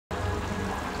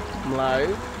I'm live.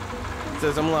 It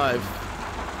says I'm live.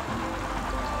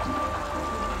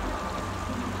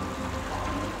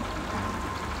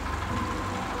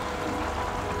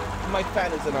 My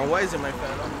fan isn't on. Why isn't my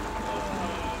fan on?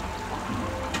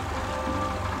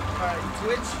 Alright,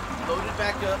 Twitch, loaded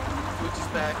back up. Twitch is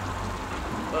back.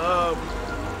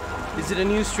 Is it a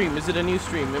new stream? Is it a new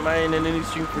stream? Am I in a new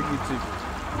stream for YouTube?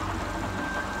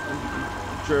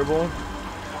 Gerbil.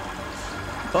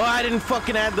 Oh, I didn't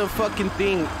fucking add the fucking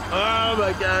thing. Oh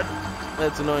my god.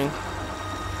 That's annoying.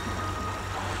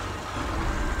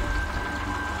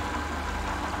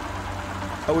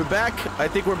 Are we back? I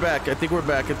think we're back. I think we're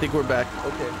back. I think we're back.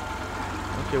 Okay.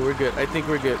 Okay, we're good. I think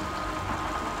we're good.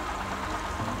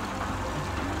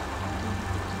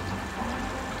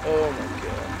 Oh my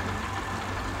god.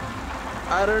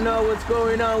 I don't know what's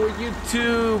going on with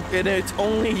YouTube. And it's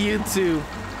only YouTube.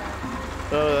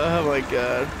 Oh my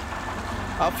god.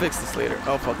 I'll fix this later.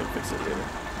 I'll fucking fix it later.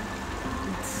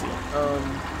 Let's see.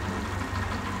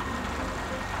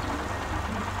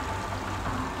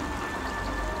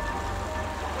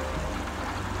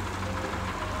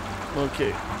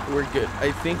 Okay, we're good.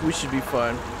 I think we should be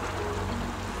fine.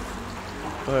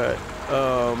 Alright.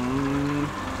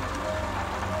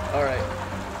 Alright.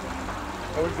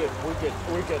 Oh, we're good. We're good.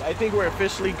 We're good. I think we're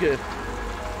officially good.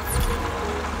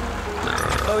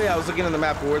 Oh yeah, I was looking at the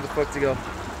map for where the fuck to go.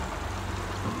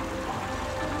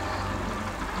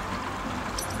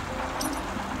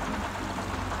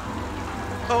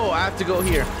 Oh, I have to go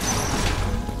here.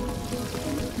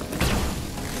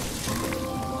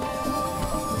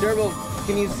 Gerbil,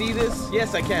 can you see this?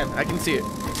 Yes, I can. I can see it.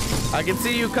 I can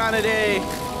see you, Kanade.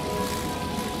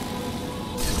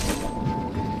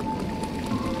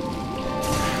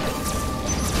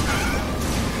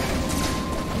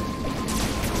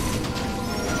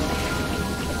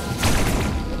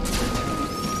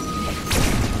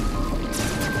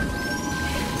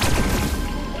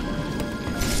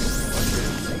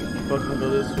 Fucking go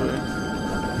this way.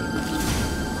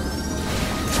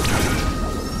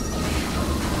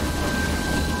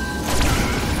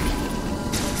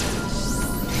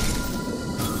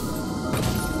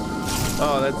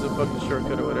 Oh, that's a fucking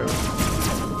shortcut or whatever.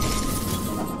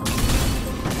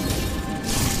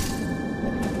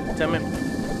 Damn it.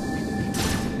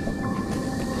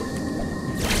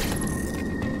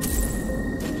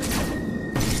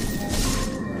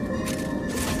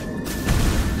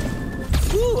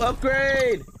 Woo,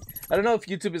 upgrade! I don't know if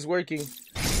YouTube is working.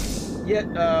 Yet,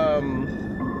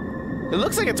 it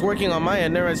looks like it's working on my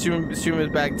end. Never mind, stream is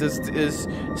back. Is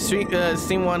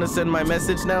Steam want to send my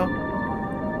message now?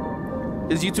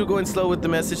 Is YouTube going slow with the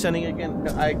message sending again?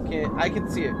 No, I can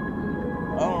see it.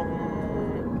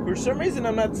 For some reason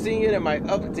I'm not seeing it in my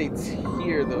updates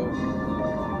here though.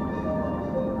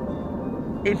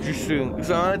 Interesting.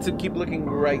 So I had to keep looking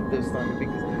right this time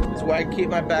because that's why I keep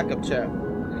my backup chat.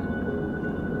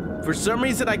 For some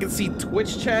reason I can see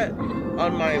Twitch chat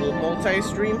on my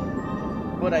multi-stream,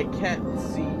 but I can't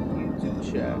see YouTube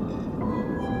chat.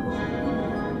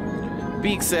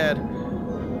 Beak said.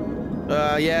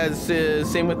 Yeah, it's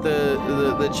same with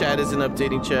the chat isn't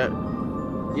updating chat.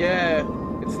 Yeah,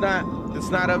 it's not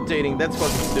updating. That's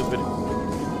fucking stupid.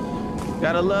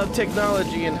 Gotta love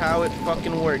technology and how it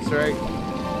fucking works, right?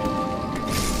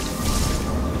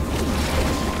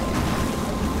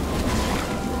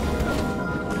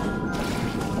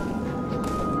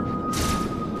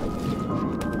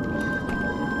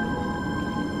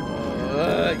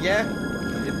 Yeah,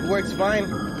 it works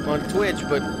fine on Twitch,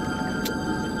 but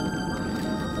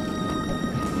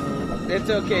it's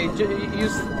okay. You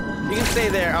can stay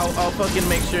there. I'll fucking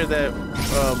make sure that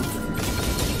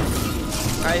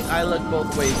I look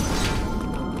both ways.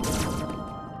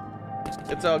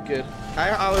 It's all good.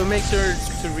 I'll make sure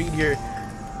to read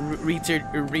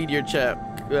your chat,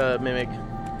 Mimic.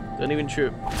 Don't even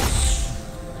trip.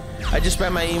 I just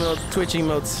spam my emotes, Twitch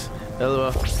emotes.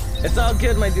 LOL. It's all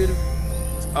good, my dude.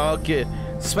 It's all good.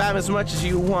 Spam as much as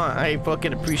you want. I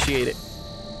fucking appreciate it.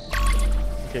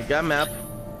 Okay, got map.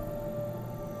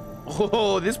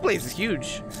 Oh, this place is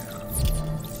huge.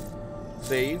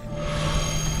 Save.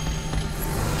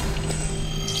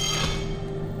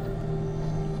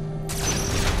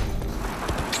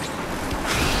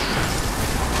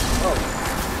 Oh.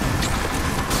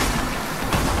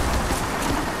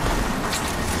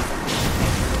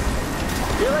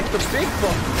 You're like the big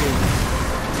fucking thing.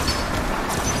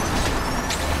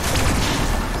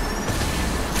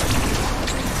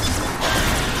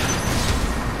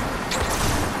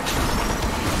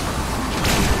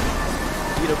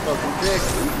 A fucking dick.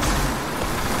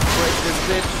 Break this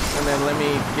bitch and then let me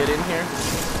get in here.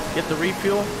 Get the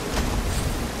refuel.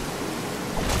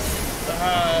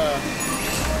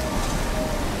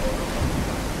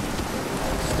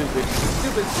 stupid.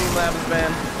 Stupid Streamlabs,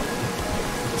 man.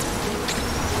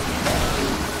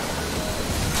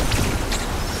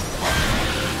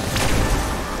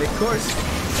 Of course,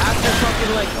 after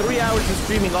fucking like 3 hours of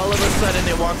streaming, all of a sudden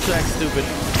it wants to act stupid.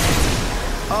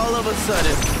 All of a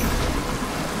sudden.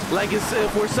 Like it's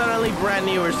if we're suddenly brand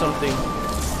new or something.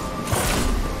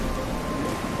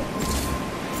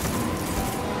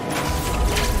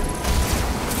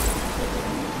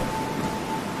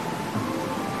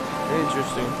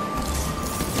 Interesting.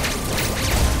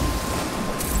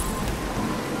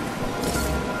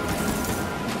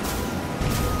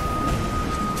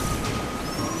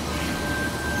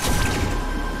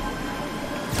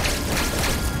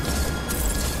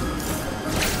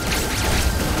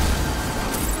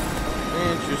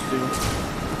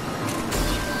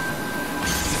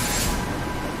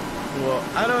 Well,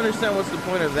 I don't understand what's the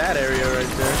point of that area right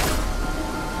there.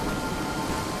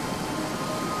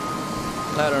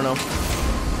 I don't know.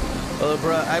 Well,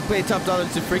 bruh, I pay top dollar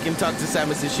to freaking talk to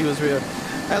Samus if she was real.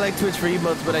 I like Twitch for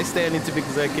emotes, but I stay on YouTube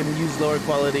because I can use lower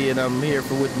quality and I'm here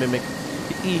for Wood Mimic.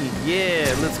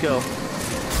 Yeah, let's go.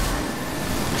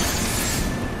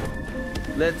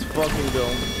 Let's fucking go.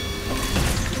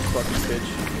 Fucking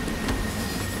bitch.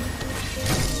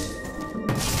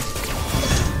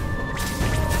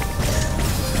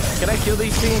 Can I kill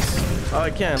these things? Oh,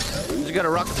 I can. Just gotta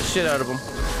rocket the shit out of them.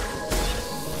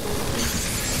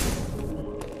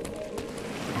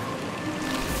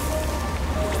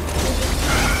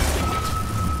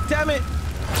 Damn it!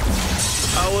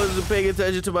 I wasn't paying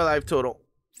attention to my life total.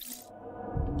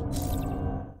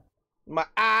 My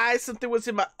eye, something was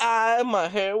in my eye. My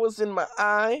hair was in my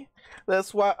eye.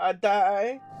 That's why I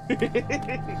died.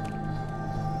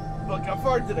 Fuck, how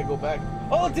far did I go back?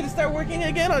 Oh, did it start working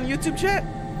again on YouTube chat?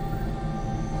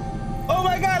 Oh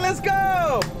my god, let's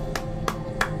go!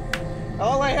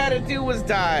 All I had to do was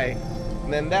die.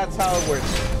 And then that's how it works.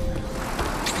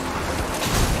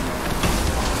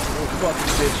 Oh,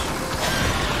 fucking bitch.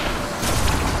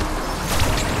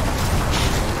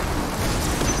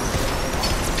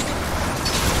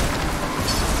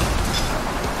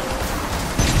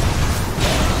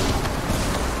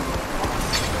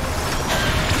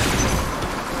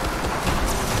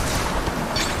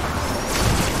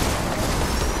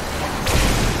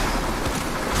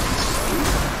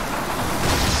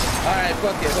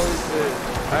 Fuck it, holy shit.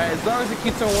 Alright, as long as it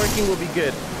keeps on working, we'll be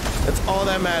good. That's all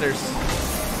that matters.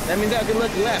 That means I can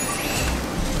look left.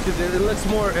 Because it looks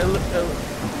more...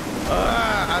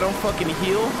 I don't fucking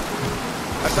heal.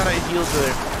 I thought I healed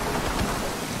there.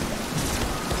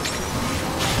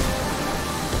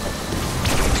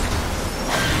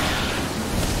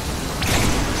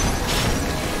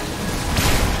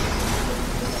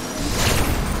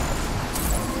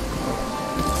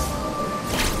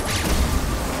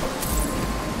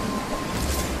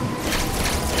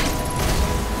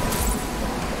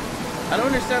 I don't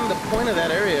understand the point of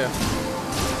that area.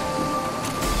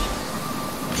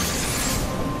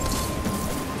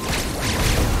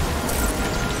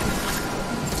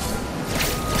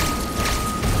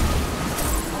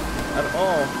 At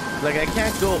all. Like, I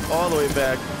can't go all the way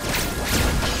back.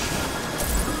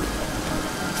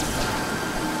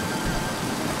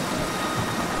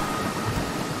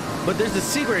 But there's a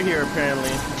secret here,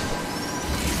 apparently.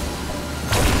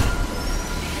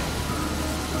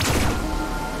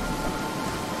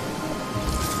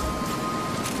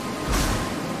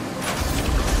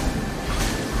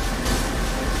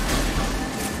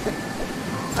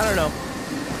 I don't know.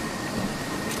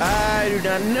 I do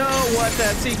not know what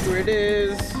that secret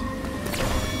is.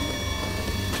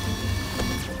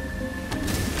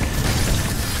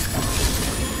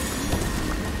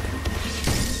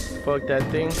 Fuck that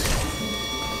thing.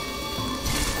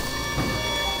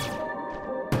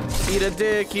 Eat a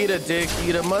dick, eat a dick,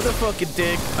 eat a motherfucking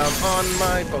dick. I'm on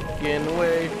my fucking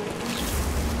way.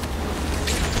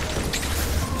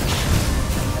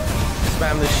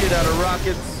 Spam the shit out of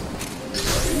rockets.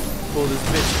 Pull this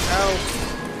bitch out.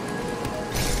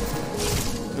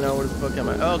 Now where the fuck am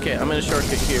I? Oh, okay, I'm in a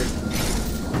shortcut here.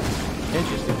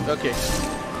 Interesting. Okay.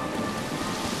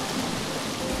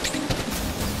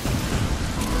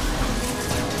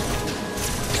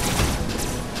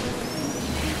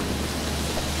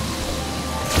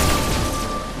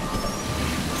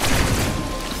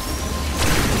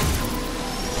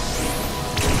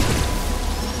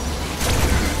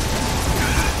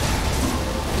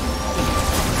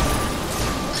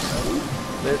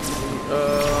 Let's see.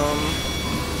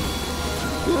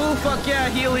 Ooh, fuck yeah,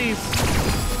 healies.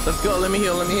 Let's go. Let me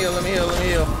heal. Let me heal. Let me heal. Let me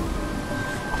heal.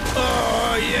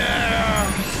 Oh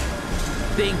yeah.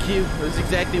 Thank you. That's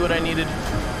exactly what I needed.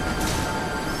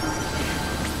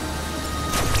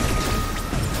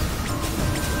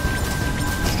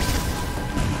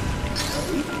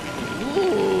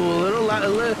 got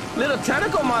a little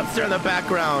tentacle monster in the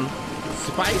background.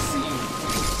 Spicy.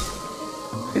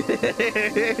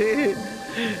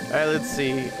 Alright, let's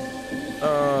see.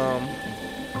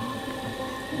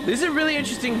 These are really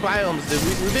interesting biomes, dude.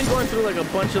 We've been going through like a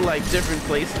bunch of like different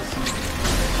places.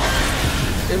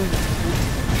 And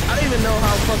I don't even know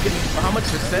how much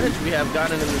percentage we have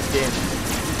gotten in this game.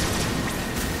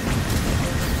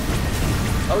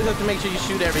 Always have to make sure you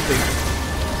shoot everything.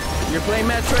 You're playing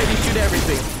Metroid, you shoot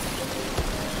everything.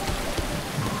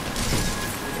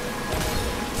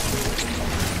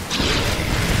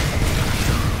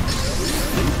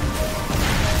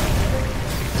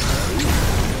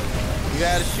 You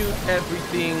gotta shoot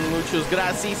everything. Muchos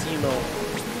gracias,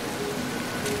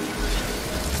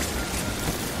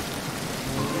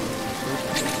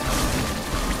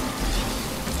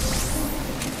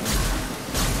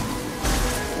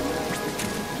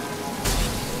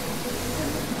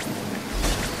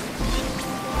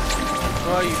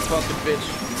 Oh, you fucking bitch.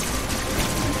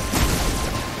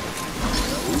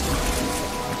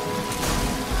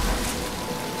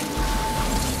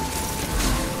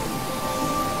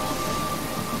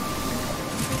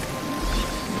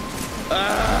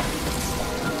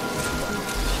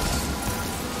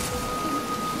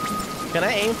 Can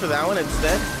I aim for that one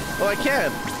instead? Oh, I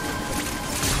can.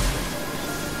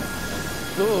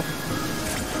 Ooh.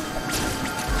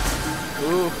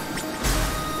 Ooh.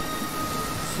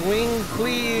 Swing,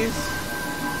 please.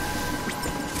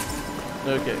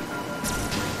 Okay.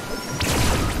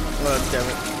 Oh, damn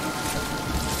it.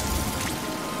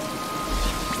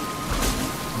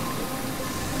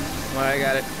 Oh, I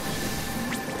got it.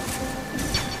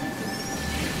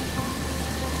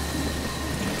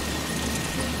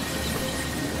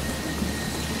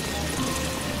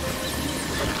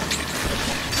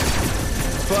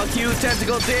 Fuck you,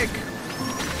 tentacle dick.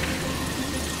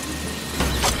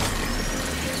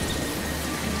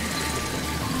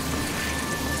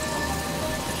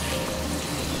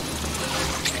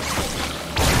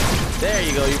 There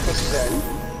you go, you fucking dead.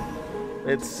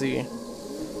 Let's see.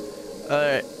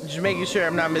 Alright, just making sure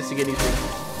I'm not missing anything.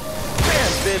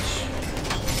 Bam, bitch.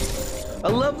 I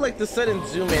love like the sudden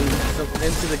zoom in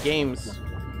into the games.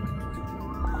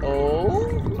 Oh,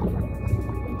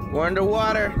 we're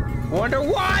underwater. We're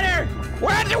underwater.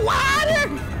 We're underwater.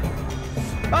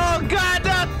 Oh god,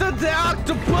 not the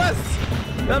octopus.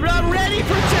 I'm not ready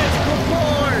for tentacle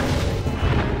porn.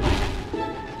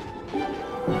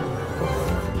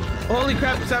 Holy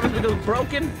crap, Samus becomes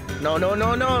broken? No, no,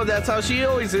 no, no. That's how she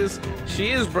always is.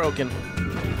 She is broken.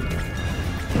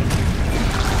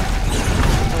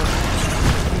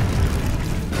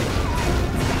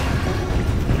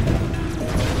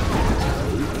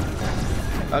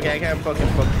 Okay, I can't fucking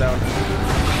fuck down.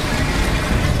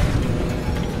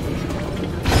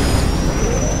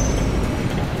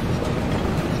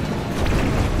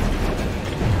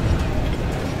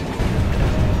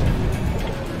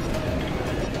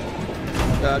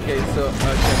 Okay, so come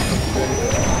on.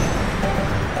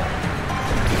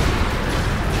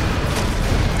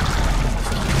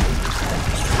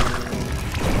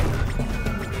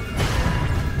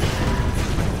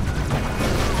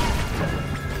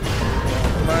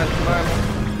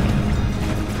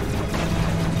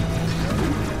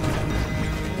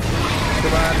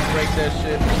 Come on, break that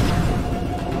shit.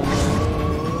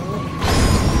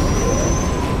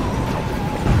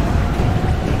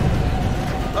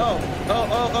 Oh,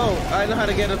 I know how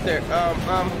to get up there.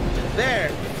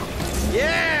 There.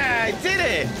 Yeah, I did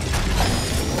it.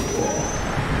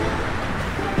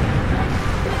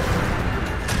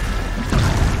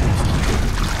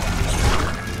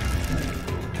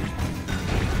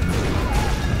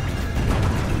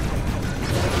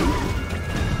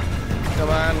 Come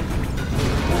on.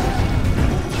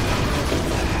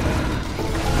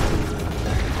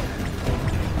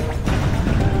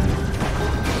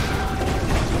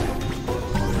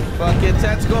 Fuck it,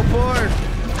 let's go forward.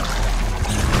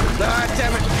 Ah,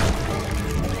 damn it.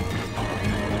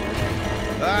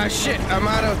 Ah, shit, I'm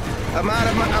out.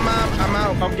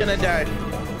 I'm gonna die.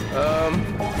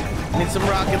 I need some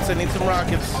rockets. I need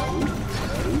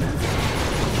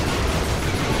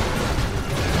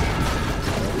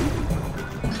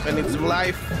some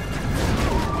life.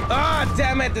 Ah,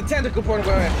 damn it, the tentacle porn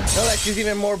going. No, like she's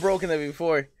even more broken than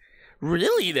before.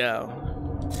 Really, though?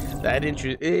 That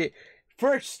interest.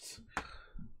 First,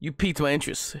 you piqued my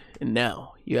interest, and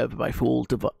now you have my full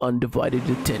undivided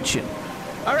attention.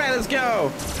 All right, let's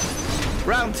go.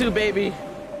 Round 2, baby.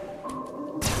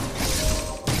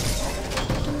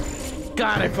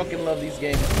 God, I fucking love these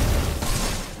games.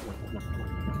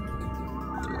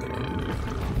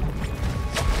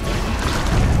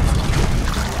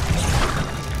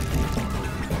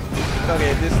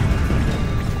 Okay, this.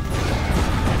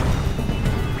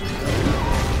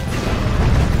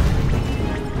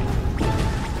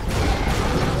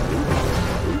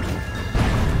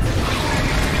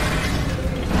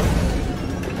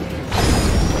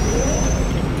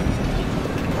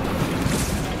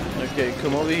 Okay,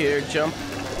 come over here, jump,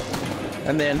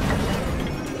 and then.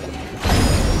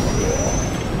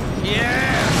 Yeah!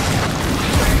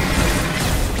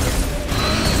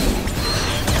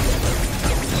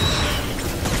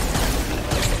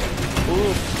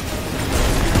 Ooh.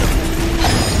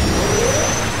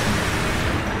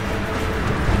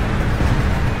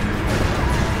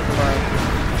 Come on.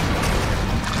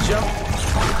 Jump.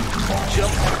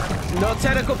 Jump. No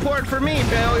tentacle port for me,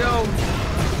 Belio.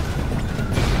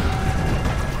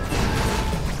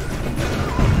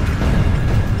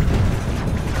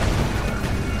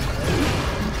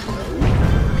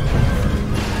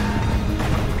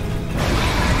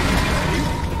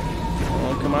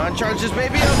 Come on, charge this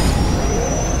baby up.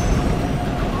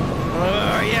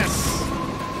 Yes.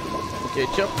 Okay,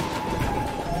 jump.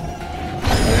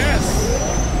 Yes.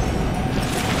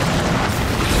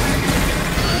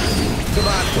 Come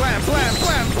on, blam, blam,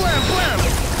 blam, blam, blam.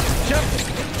 Jump.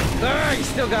 Ah, you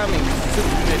still got me.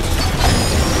 Stupid bitch.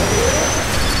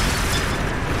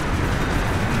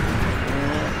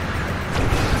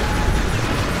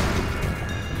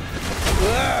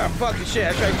 Ah, fucking shit.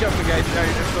 I tried jumping, guys. Now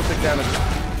you're just still take damage.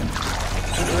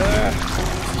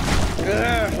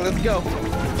 Let's go.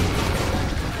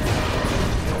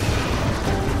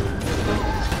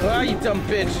 Ah, you dumb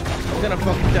bitch. I'm gonna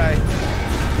fucking die.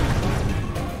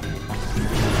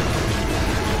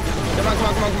 Come on, come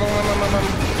on, come on, come on, come on, come on.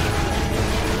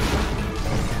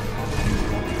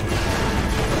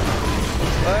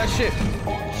 Ah, shit.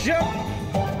 Jump!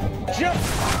 Jump!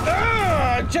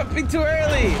 Ah, jumping too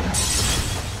early.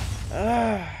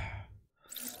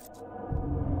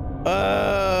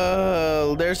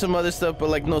 There's some other stuff, but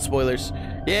like no spoilers.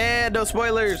 Yeah, no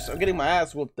spoilers. I'm getting my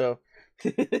ass whooped though.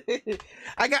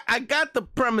 I got the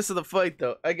premise of the fight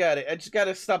though. I got it. I just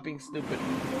gotta stop being stupid.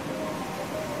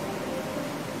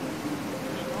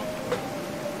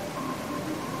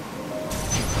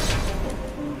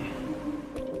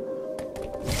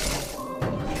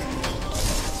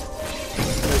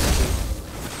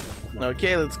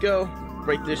 Okay, let's go.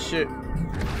 Break this shit.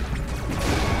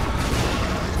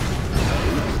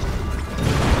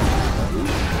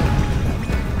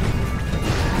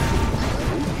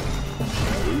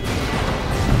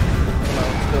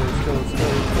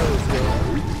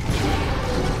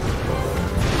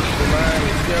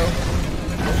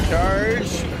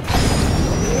 Charge.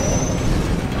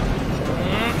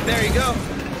 There you go.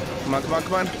 Come on, come on,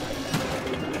 come on.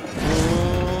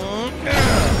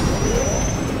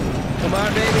 Come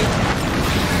on, baby.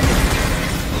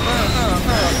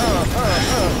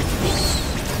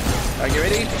 Are you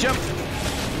ready? Jump.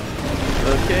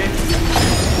 Okay.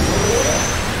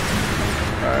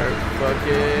 Alright,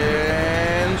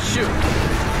 fucking shoot.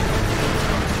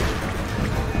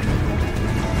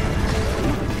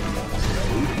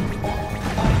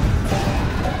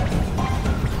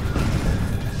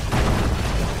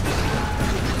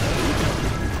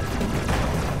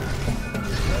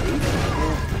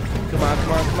 Come on,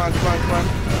 come on, come on, come on, come on.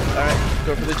 Alright,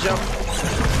 go for the jump.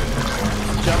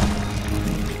 Jump.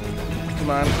 Come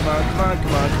on, come on, come on,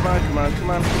 come on, come on, come on, come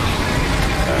on.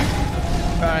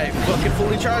 Alright, fucking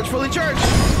fully charged, fully charged.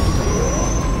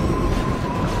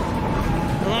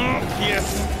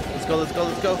 Yes. Let's go, let's go,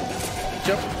 let's go.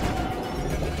 Jump.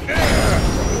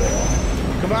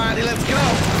 Come on, let's go.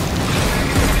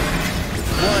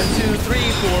 1, 2, 3,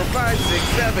 4, 5, 6,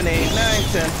 7, 8, 9,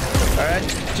 10. Alright,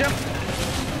 jump.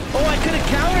 Oh, I could have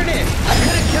countered it! I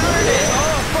could have countered it!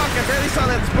 Oh, fuck, I barely saw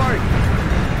that spark.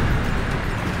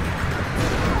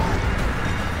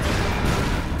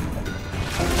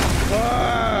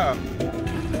 Ah.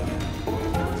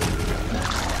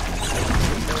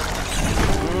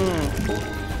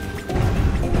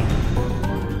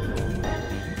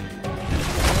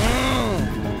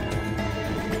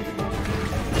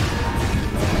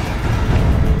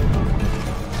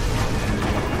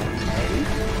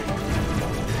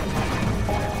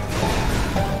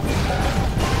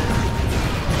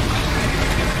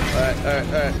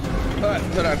 Alright,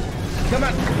 hold on. Come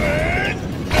on.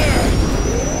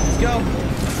 Let's go.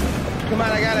 Come on,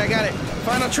 I got it, I got it.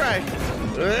 Final try.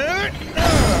 I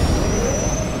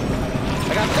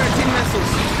got 13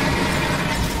 missiles.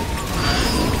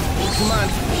 Come on.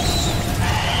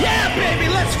 Yeah, baby,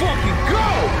 let's fucking go.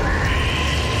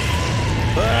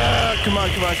 Come on,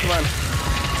 come on, come on.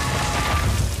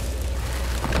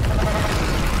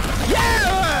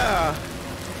 Yeah!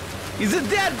 He's a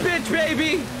dead bitch,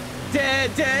 baby.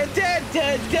 Dead, dead, dead,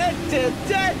 dead, dead, dead,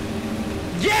 dead.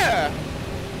 Yeah.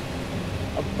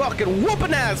 A fucking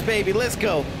whooping ass, baby. Let's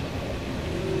go.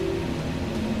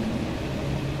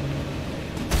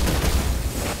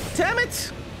 Damn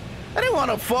it. I didn't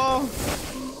want to fall.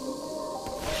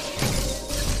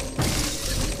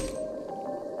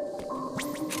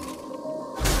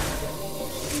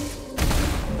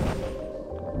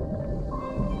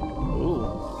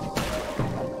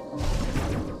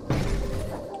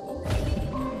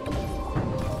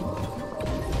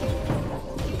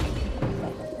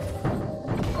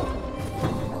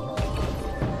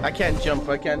 I can't jump.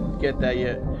 I can't get that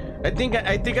yet. I think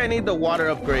I need the water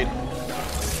upgrade.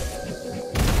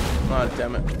 Oh,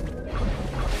 damn it.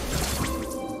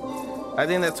 I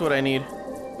think that's what I need.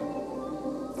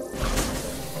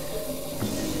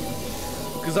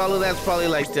 Because all of that's probably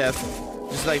like death.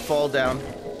 Just like fall down.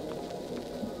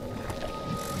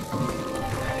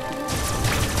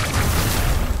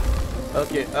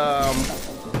 Okay,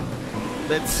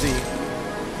 let's see.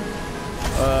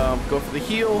 Go for the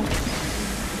heal.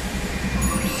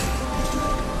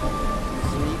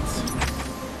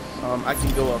 I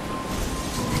can go up.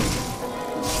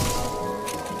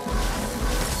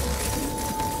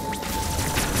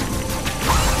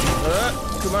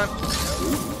 Come on.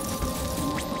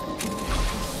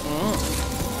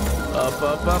 Up,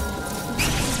 up, up.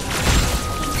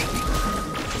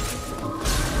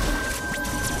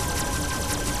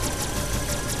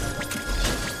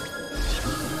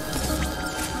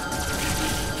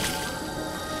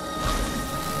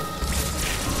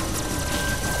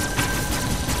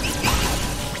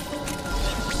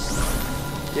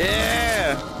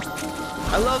 Yeah!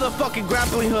 I love the fucking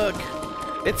grappling hook.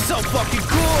 It's so fucking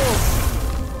cool.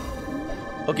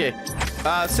 Okay,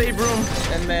 save room,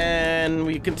 and then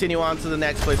we continue on to the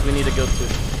next place we need to go to.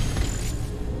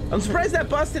 I'm surprised that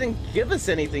boss didn't give us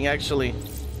anything, actually.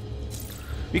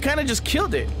 We kind of just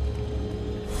killed it.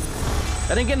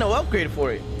 I didn't get no upgrade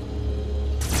for it.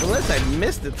 Unless I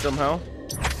missed it somehow.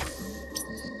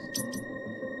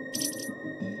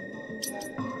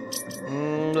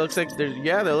 Looks like there's,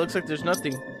 yeah, that looks like there's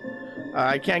nothing.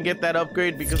 I can't get that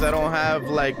upgrade because I don't have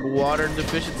like water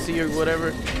deficiency or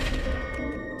whatever.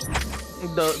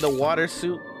 The water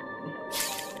suit.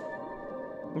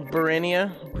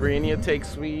 Barenia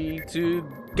takes me to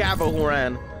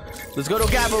Gavahoran. Let's go to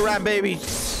Gavahoran, baby.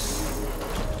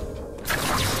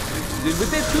 Dude,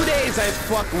 within 2 days,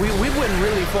 we went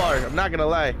really far. I'm not gonna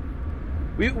lie.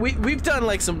 We've done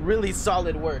like some really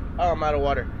solid work. Oh, I'm out of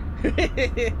water.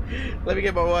 Let me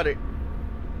get my water.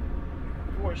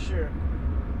 For sure.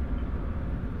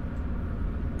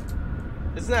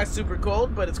 It's not super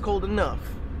cold, but it's cold enough.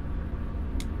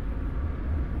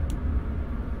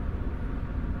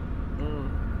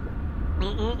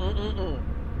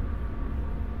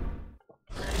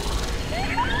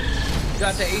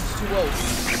 Got the H2O.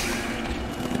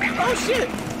 Oh shit!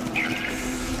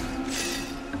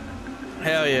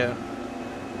 Hell yeah.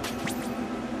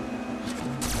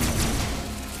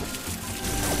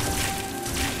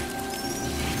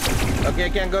 Okay, I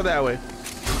can't go that way.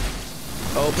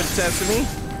 Open sesame.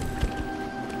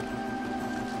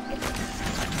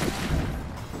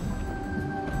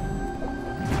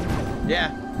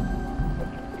 Yeah.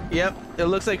 Yep. It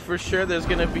looks like for sure there's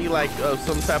gonna be like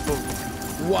some type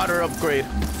of water upgrade.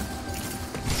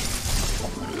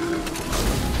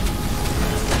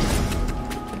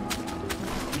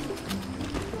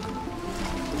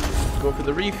 Go for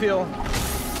the refill.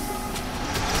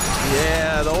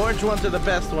 Yeah, the orange ones are the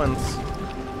best ones.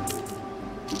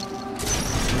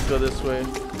 Let's go this way.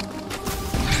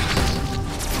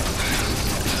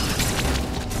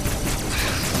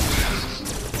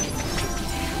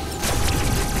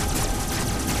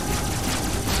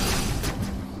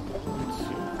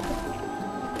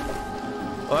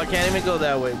 Oh, I can't even go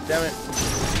that way. Damn it.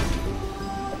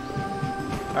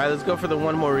 Alright, let's go for the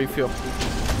one more refill.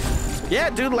 Yeah,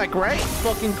 dude, like, right?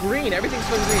 Fucking green. Everything's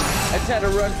fucking green. I just had to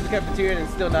run to the cafeteria and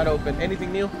it's still not open.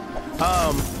 Anything new?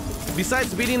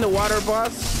 Besides beating the water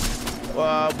boss,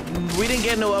 we didn't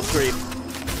get no upgrade.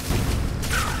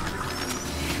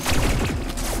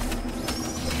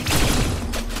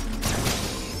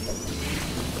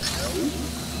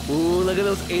 Ooh, look at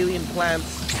those alien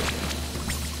plants.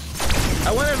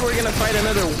 I wonder if we're gonna fight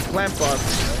another plant boss.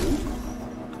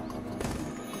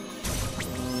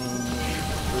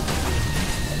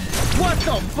 What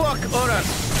the fuck? Hold on.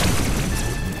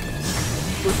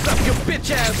 What's up, you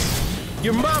bitch ass?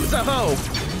 Your mom's a hoe.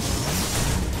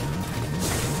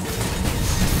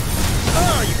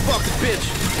 Oh, you fucking bitch.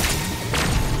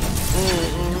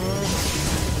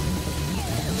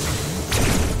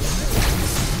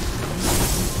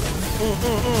 Ooh.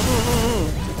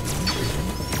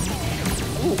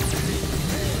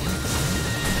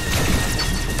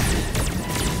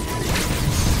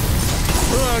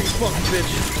 Oh, you fucking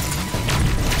bitch.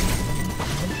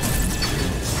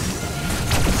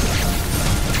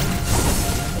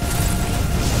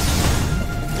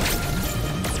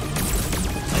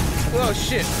 Oh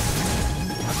shit.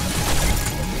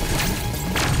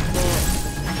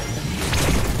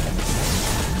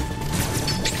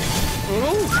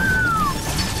 Ooh.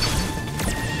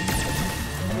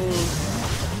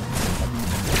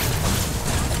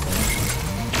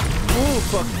 Ooh,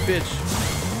 fucking bitch.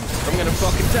 I'm gonna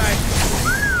fucking die.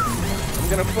 I'm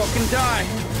gonna fucking die.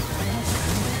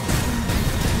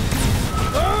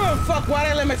 Oh, fuck. Why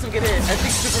did I let myself get hit? I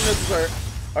think super missiles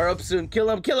are up soon. Kill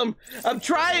him, kill him. I'm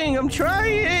trying. I'm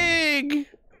trying.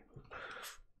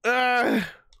 I'm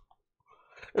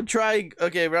trying.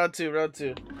 Okay, round two.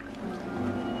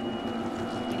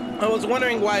 I was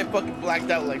wondering why I fucking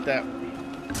blacked out like that.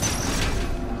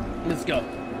 Let's go.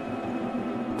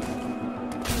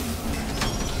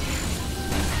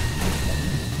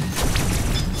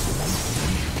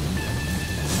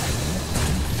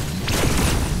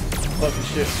 Fucking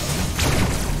shit.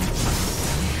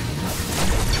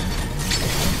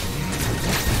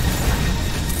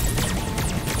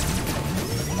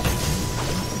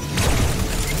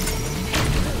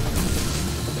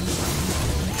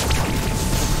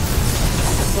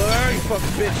 Oh, you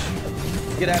fucking bitch.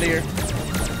 Get out of here.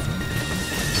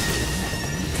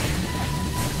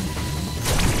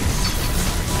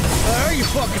 Oh, you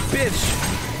fucking bitch.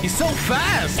 He's so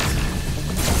fast.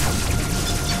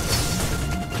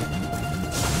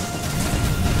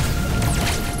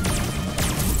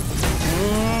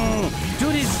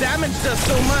 Dude, he's damaged us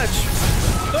so much.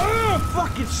 Oh,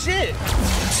 fucking shit.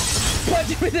 Punch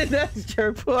him in the nuts,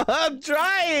 Gerbil. I'm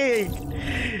trying.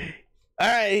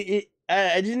 Alright,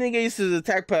 I just didn't get used to the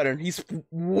attack pattern. He's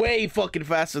way fucking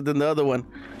faster than the other one.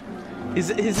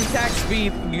 His attack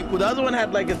speed, the other one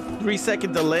had like a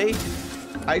 3-second delay.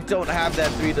 I don't have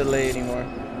that 3 delay anymore.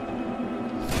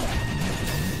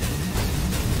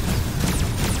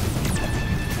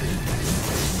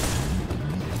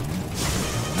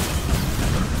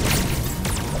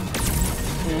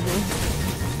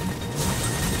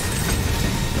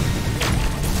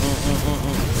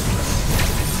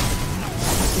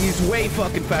 He's way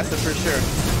fucking faster for sure.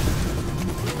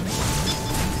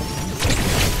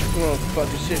 Oh,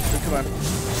 fucking shit. Come on.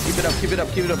 Keep it up, keep it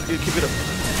up, keep it up, dude. Keep it up.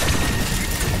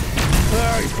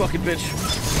 Oh, you fucking bitch.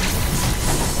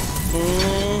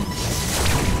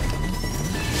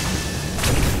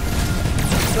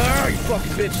 Oh, you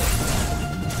fucking bitch.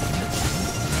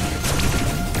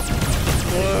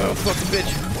 Oh, fucking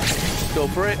bitch. Go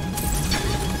for it.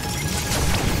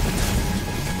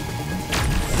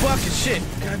 Fucking shit.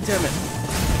 God damn it.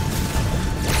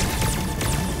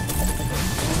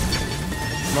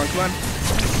 Come on, come on.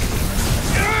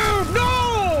 Oh,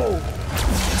 no!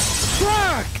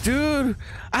 Fuck, dude.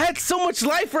 I had so much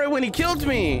life right when he killed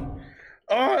me.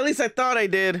 Oh, at least I thought I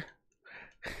did.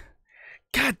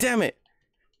 God damn it.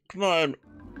 Come on.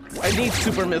 I need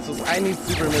super missiles. I need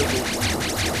super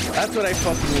missiles. That's what I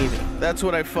fucking need. That's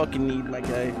what I fucking need, my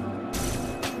guy.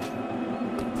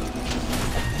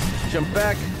 Jump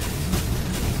back.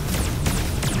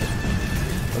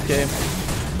 Okay.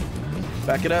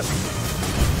 Back it up.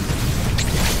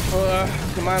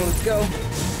 Come on, let's go.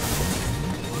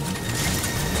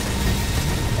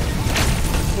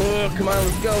 Come on,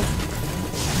 let's go.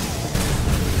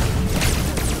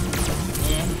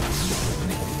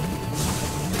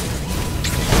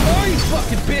 Oh, you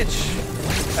fucking bitch!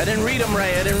 I didn't read him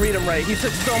right. I didn't read him right. He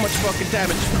took so much fucking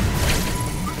damage.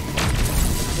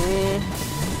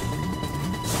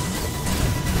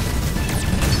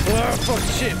 Oh, fuck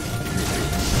shit.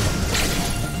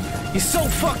 He's so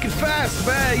fucking fast,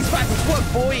 man. He's fast as fuck,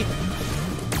 boy.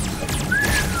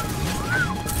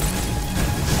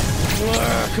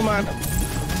 Come on.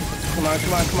 Come on,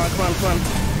 come on, come on, come on, come on.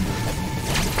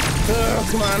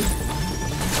 Come on.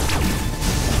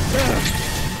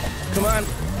 Come on.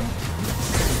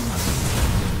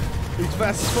 He's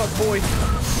fast as fuck, boy.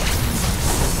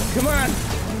 Come on.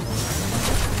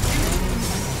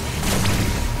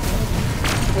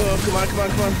 Oh, come on, come on,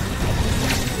 come on.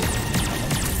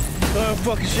 Oh,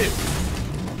 fucking shit.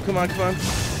 Come on, come on.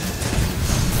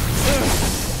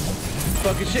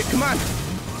 Fucking shit, come on.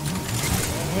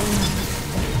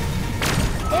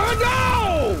 Oh,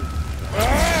 no!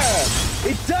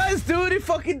 It does, dude. It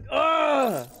fucking...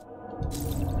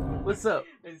 What's up?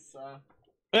 It's,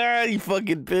 You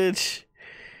fucking bitch.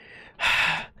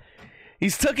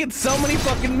 He's taking so many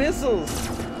fucking missiles.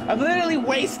 I've literally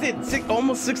wasted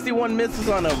almost 61 missiles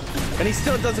on him, and he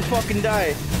still doesn't fucking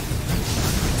die.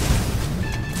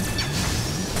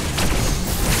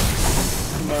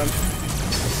 Come on.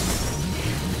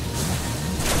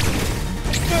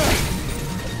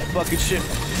 Fucking shit.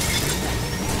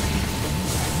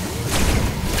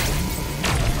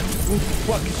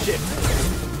 Fucking shit.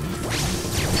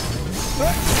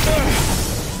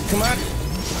 Come on.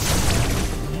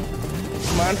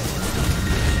 Come on.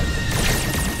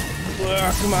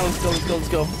 Come on, let's go, let's go, let's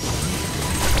go.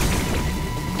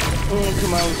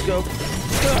 Come on, let's go.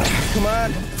 Come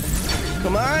on.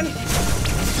 Come on.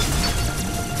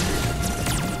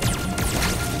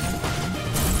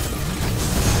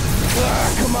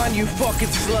 Come on, you fucking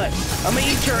slut. I'm gonna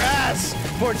eat your ass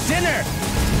for dinner.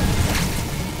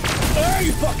 Oh,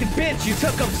 you fucking bitch. You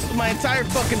took up my entire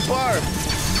fucking bar.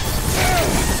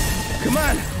 Come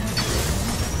on.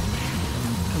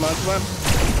 Come on, come on.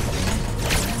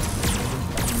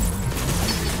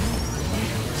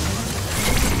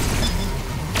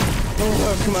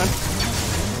 Oh, come on.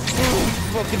 Oh,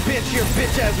 fucking bitch, you're a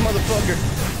bitch ass motherfucker.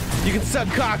 You can suck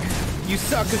cock. You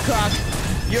suck a cock.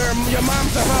 Your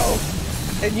mom's a hoe.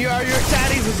 And your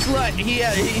daddy's a slut. He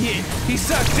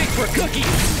sucks dick for cookies.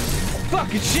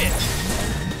 Fucking shit.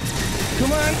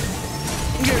 Come on.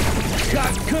 You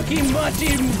cock cookie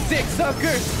munching dick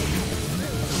sucker.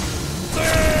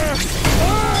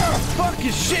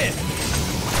 Fucking shit.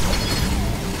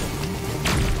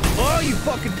 Oh, you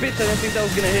fucking bitch. I didn't think that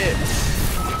was gonna hit.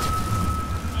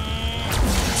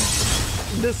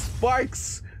 The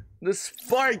sparks. The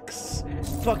sparks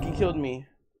fucking killed me.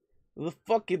 The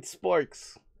fucking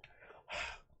sparks.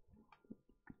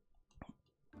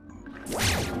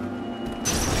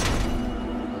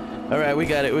 Alright, we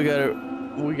got it, we got it.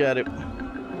 We got it.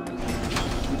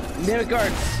 Mimic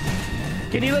arts.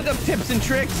 Can you look up tips and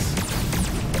tricks?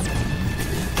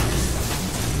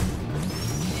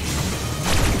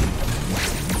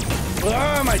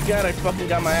 Oh my god, I fucking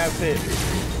got my ass hit.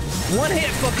 One hit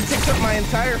fucking takes up my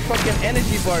entire fucking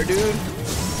energy bar, dude.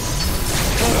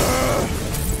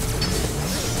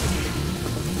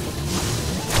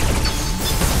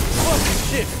 Fucking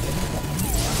shit.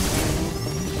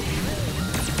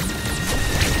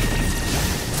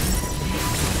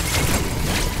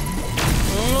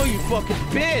 Oh, you fucking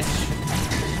bitch.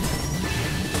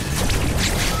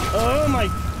 Oh my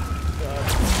god.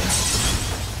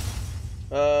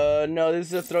 No, this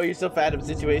is a throw yourself out of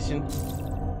situation.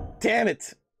 Damn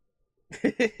it.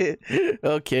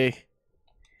 Okay.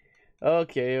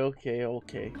 Okay, okay,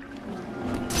 okay.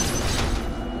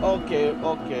 Okay,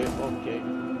 okay, okay.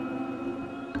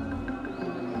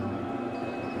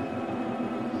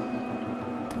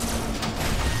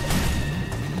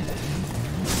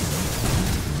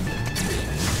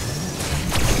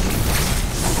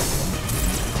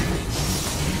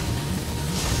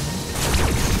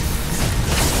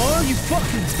 Oh, you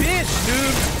fucking bitch,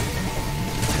 dude.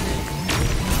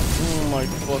 Oh my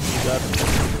fucking god.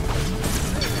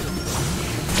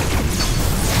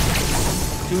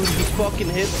 Dude, he fucking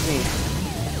hits me.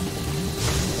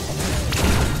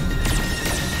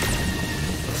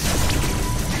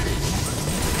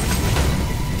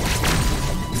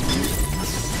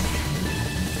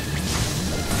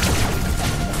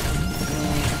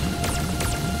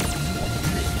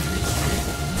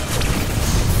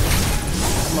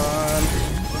 Come on.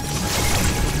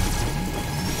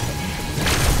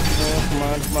 Oh, come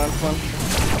on, come on, come on.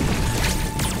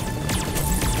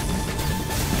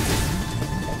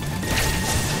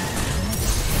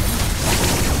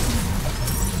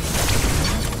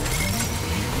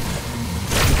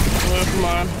 Come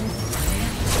on.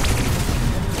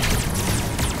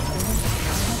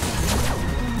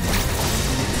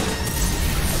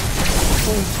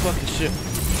 Holy fucking shit.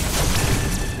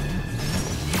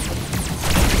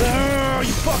 Oh,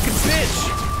 you fucking bitch!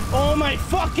 Oh my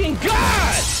fucking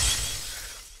god!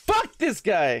 Fuck this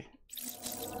guy!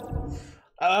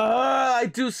 I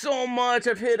do so much.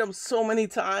 I've hit him so many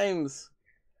times.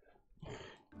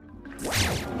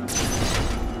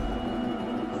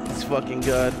 This fucking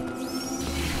god.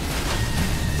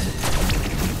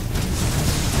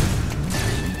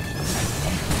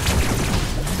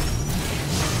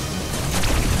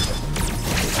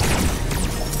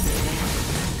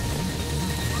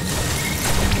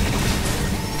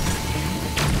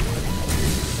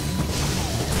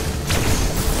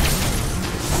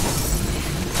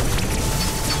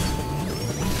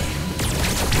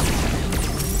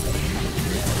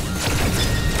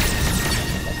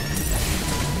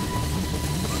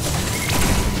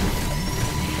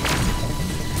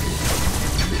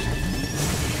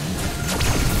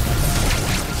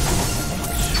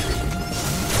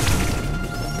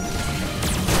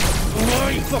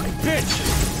 bitch!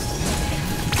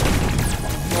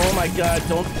 Oh my god,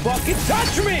 don't fucking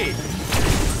touch me!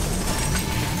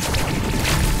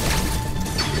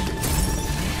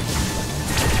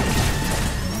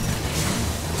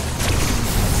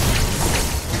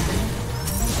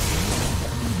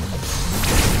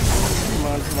 Come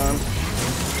on, come on.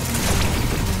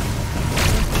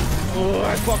 Oh,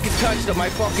 I fucking touched him. I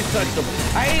fucking touched him.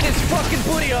 I ate his fucking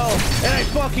booty hole, and I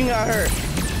fucking got hurt.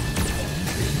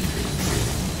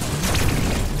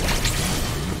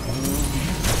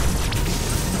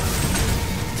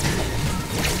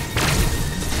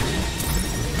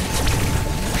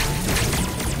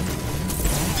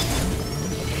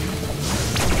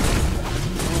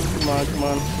 Come on, come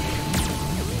on.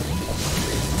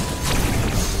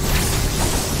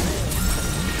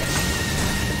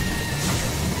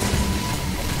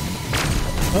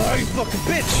 Oh, you fucking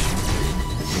bitch!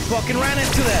 You fucking ran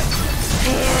into that!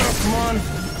 Ugh, come on!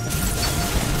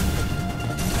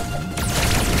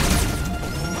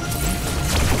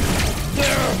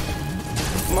 Ugh.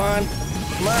 Come on!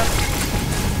 Come on!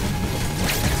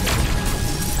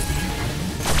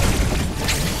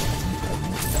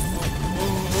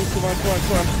 Come on, come on,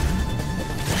 come on!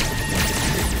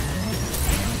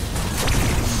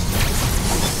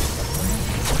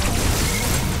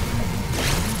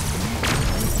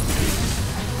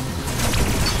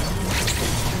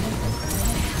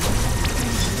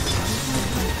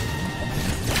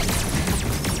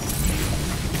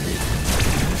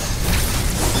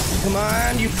 Come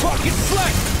on, you fucking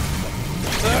slut!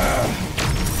 Ugh.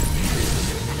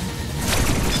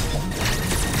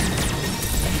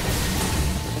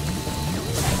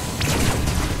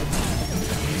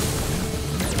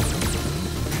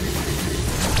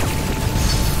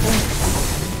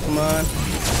 Come on.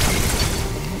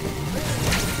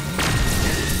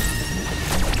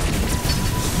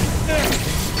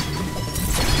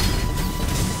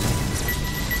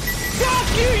 Fuck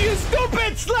you, you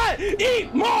stupid slut! Eat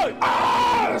my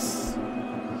ass!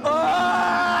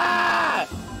 Ah!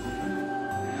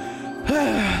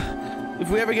 If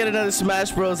we ever get another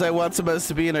Smash Bros, I want some of us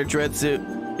to be in our dread suit.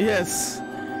 Yes.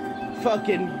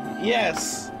 Fucking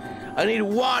yes. I need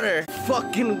water.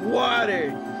 Fucking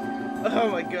water. Oh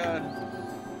my god.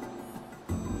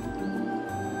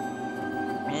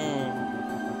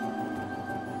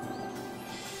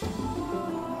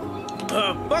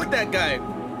 Fuck that guy.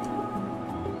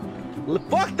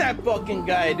 Fuck that fucking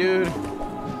guy, dude.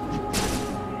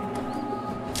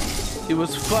 It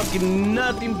was fucking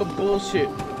nothing but bullshit.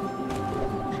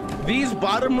 These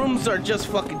bottom rooms are just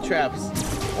fucking traps.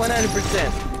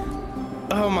 100%.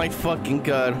 Oh my fucking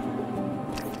god.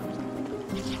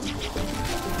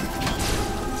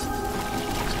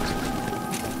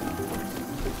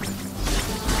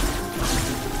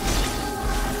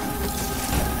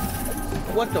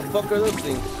 What the fuck are those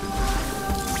things?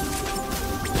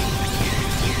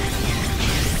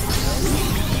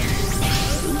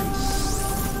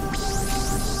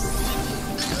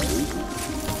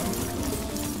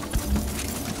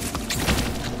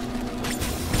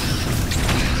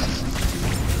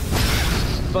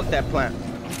 Fuck that plant.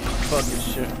 Fuck this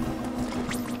shit.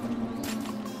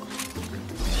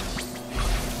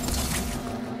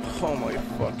 Oh my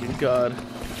fucking god.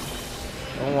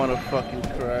 I wanna fucking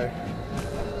cry.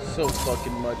 So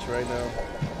fucking much right now.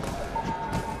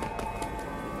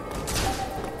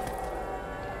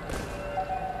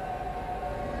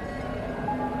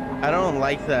 I don't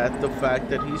like that, the fact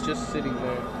that he's just sitting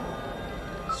there.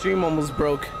 Stream almost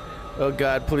broke. Oh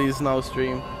god, please no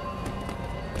stream.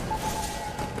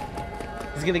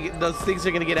 He's gonna get, those things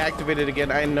are gonna get activated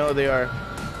again. I know they are.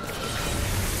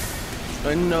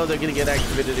 I know they're gonna get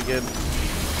activated again.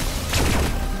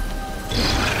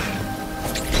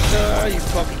 Ah, you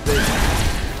fucking bitch.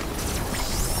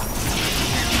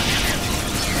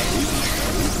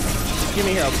 Give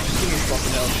me help. Give me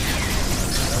fucking help.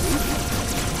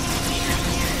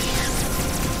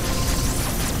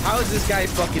 How is this guy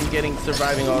fucking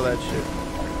surviving all that shit?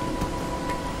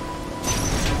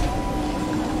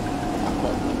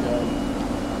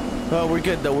 Oh, we're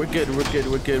good though. We're good. We're good.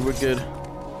 We're good. We're good.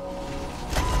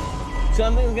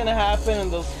 Something's gonna happen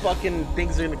and those fucking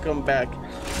things are gonna come back.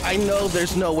 I know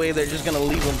there's no way they're just gonna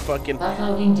leave him fucking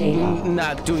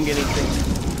not doing anything.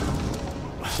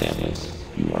 Samus,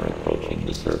 you are approaching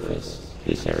the surface.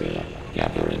 This area,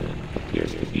 gathering,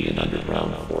 appears to be an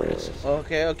underground forest.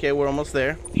 Okay, okay, we're almost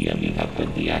there. The enemy have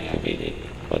been deactivated,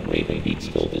 but Raven Beat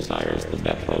still desires the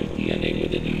Metroid DNA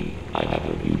within you. I have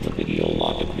reviewed the video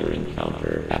log of your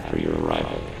encounter after your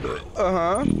arrival.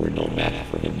 You were no match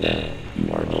for him then.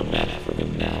 You are no match for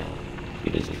him now.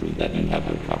 It is true that you have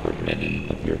recovered many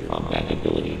of your combat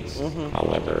abilities.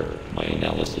 However, my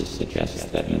analysis suggests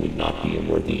that you would not be a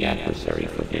worthy adversary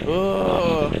for him,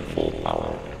 not even at full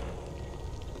power.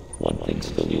 One thing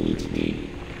still eludes me.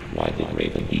 Why did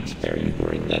Raven Heat spare you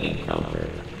during that encounter?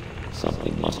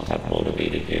 Something must have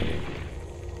motivated him.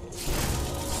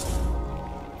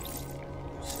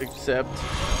 Except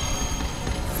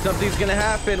something's gonna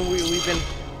happen.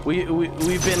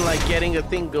 We've been like getting a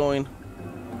thing going.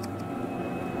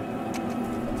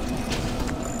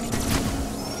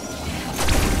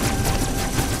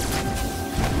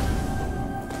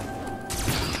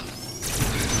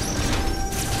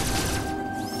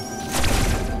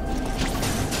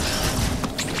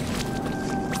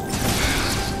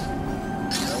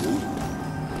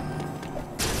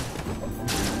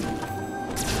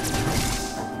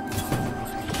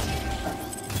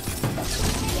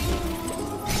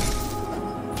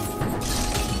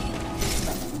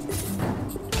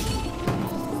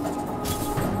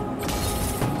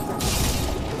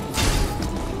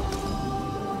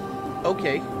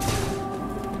 Okay.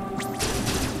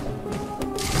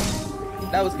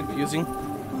 That was confusing.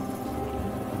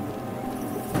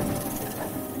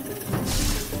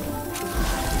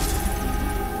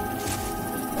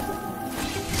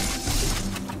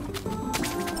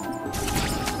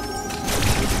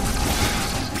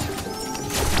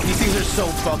 These things are so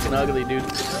fucking ugly, dude.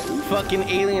 Fucking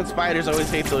alien spiders always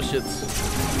hate those shits.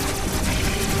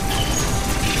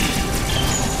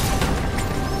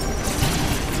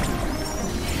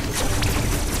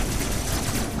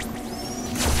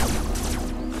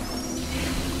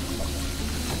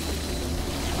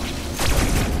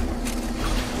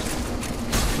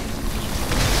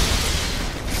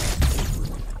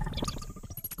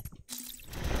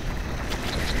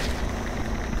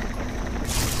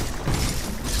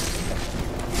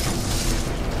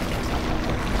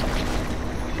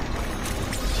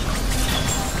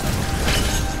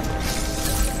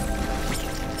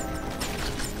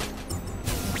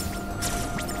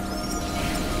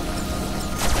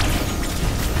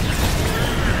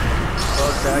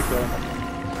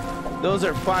 Those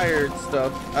are fired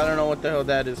stuff. I don't know what the hell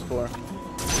that is for.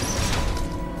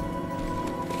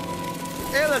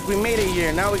 Hey, look, we made it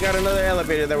here. Now we got another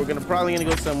elevator that we're probably gonna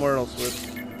go somewhere else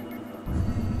with.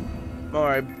 All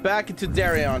right, back into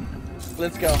Darien.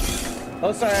 Let's go.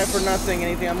 Oh, sorry for not saying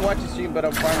anything. I'm watching stream, but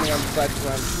I'm finally on the side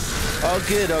to all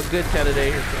good,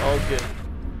 Kennedy. It's all good.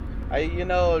 You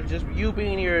know, just you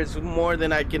being here is more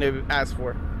than I can ask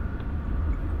for.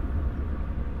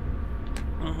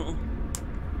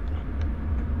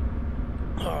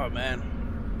 Oh man,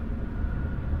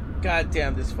 god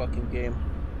damn this fucking game,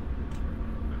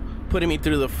 putting me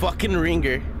through the fucking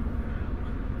ringer.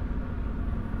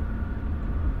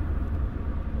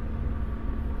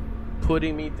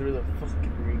 Putting me through the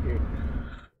fucking ringer.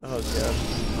 Oh god.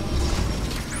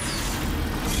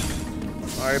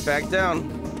 All right, back down.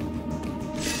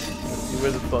 Let's see,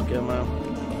 where the fuck am I?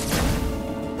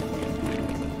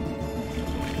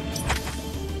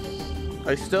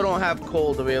 I still don't have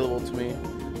cold available to me,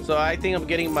 so I think I'm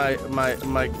getting my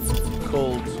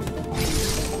cold.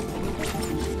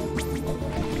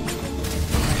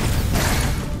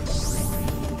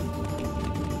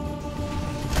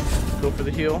 Go for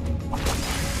the heal.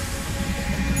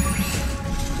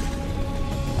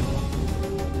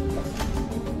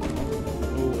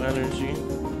 Ooh, energy.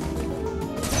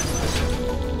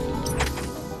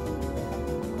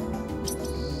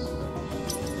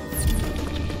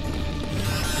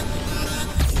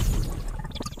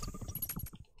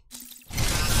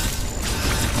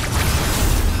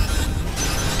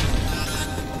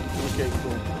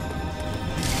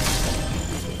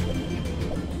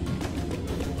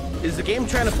 Is the game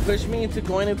trying to push me into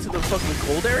going into the fucking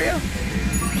cold area?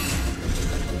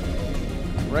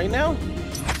 Right now?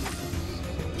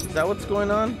 Is that what's going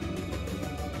on?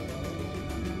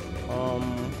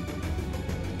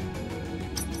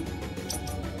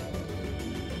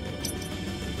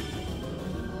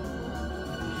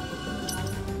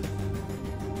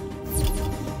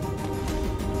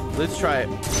 Let's try it.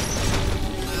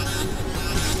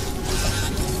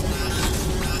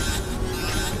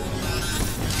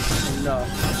 No.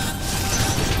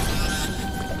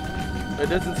 It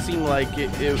doesn't seem like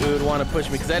it would want to push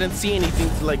me, because I didn't see anything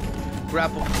to like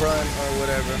grapple front or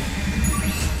whatever.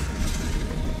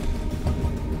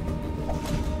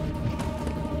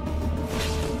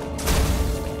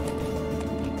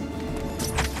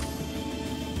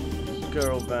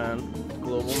 Girl band,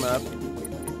 global map.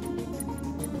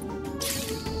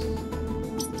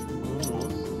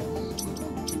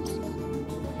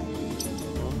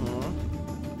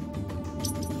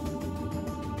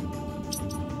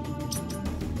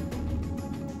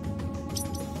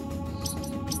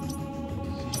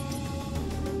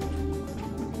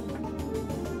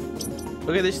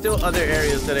 Okay, there's still other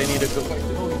areas that I need to go.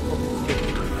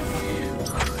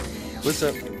 What's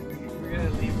up? We're gonna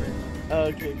leave her. Oh,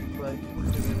 okay, bye.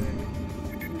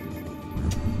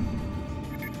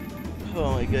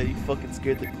 Oh my god, you fucking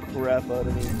scared the crap out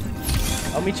of me.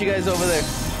 I'll meet you guys over there.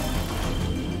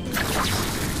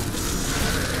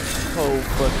 Oh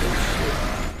fucking shit.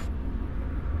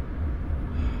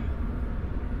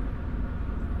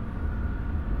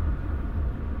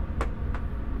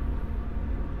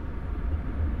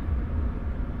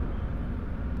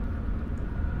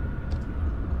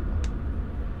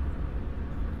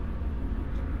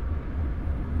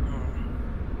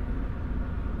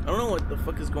 I don't know what the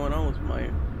fuck is going on with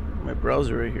my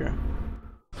browser right here.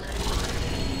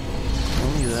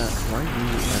 Only that. Why do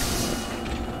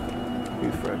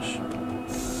you refresh?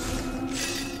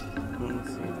 Let's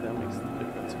see if that makes the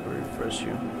difference if I refresh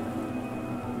you.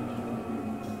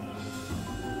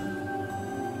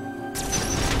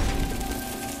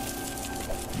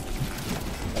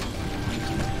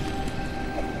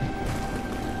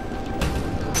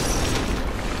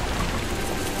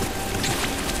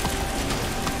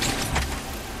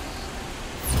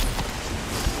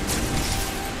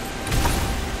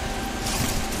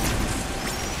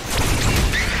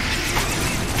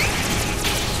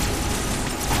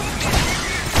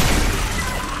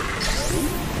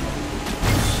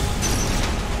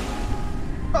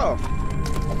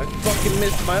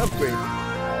 Missed my upgrade.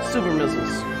 Super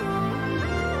missiles.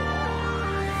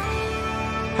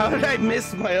 How did I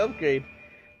miss my upgrade?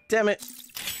 Damn it.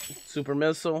 Super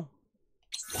missile.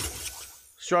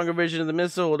 Stronger version of the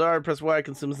missile. Hold R, press Y,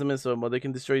 consumes the missile ammo. They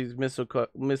can destroy these missile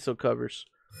covers.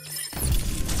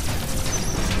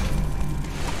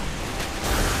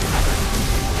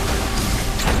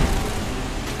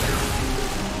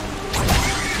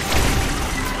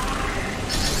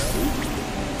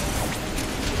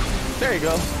 There you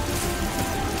go.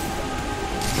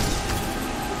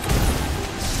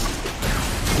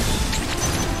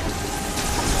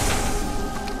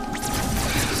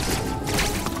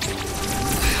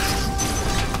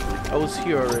 I was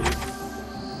here already.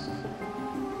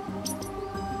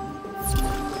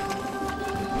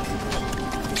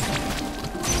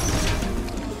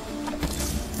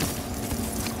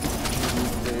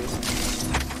 Okay.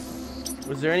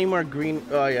 Was there any more green?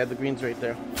 Oh yeah, the green's right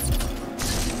there.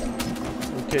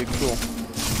 Okay, cool.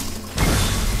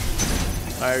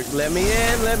 Alright, let me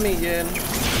in, let me in.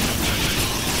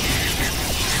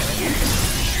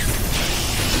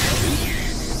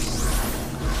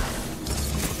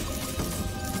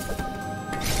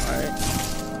 Alright.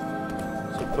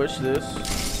 So push this.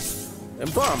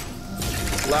 And bomb.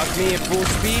 Lock me at full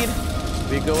speed.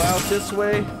 We go out this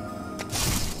way.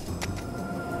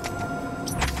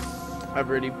 I've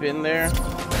already been there.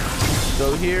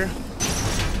 Go here.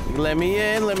 Let me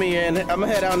in, let me in. I'm gonna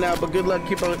head out now, but good luck.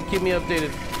 Keep me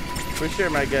updated. For sure,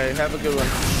 my guy. Have a good one.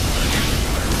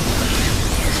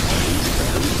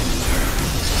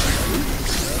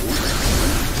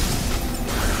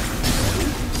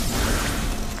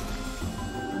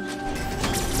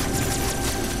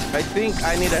 I think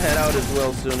I need to head out as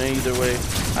well soon, either way.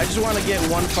 I just want to get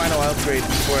one final upgrade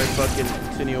before I fucking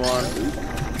continue on.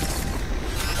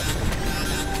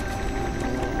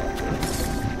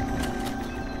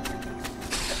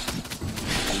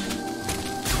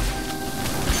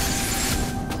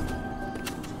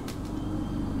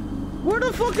 Where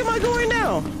the fuck am I going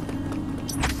now?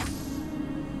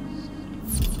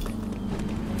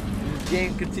 This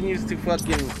game continues to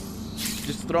fucking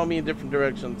just throw me in different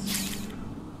directions.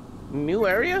 New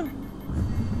area?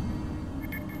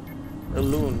 A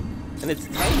loon. And it's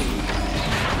tiny.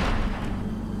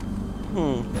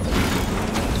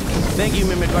 Thank you,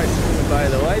 Mimic Arts, by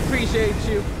the way. I appreciate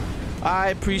you. I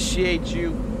appreciate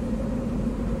you.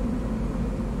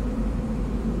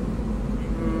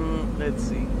 Let's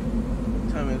see.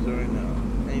 What time is it right now?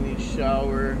 I need a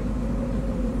shower.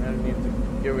 I need to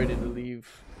get ready to leave.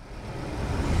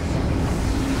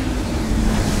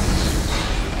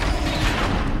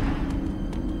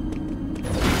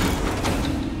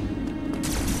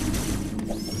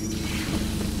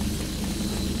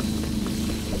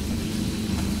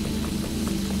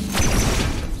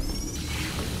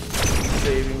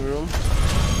 Saving room.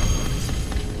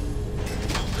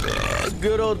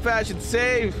 Good old-fashioned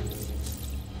save.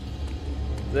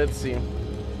 Let's see.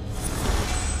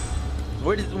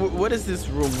 What does this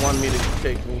room want me to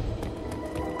take me?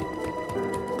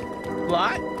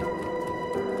 Plot?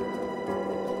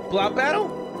 Plot battle?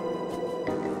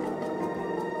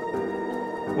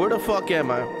 Where the fuck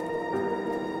am I?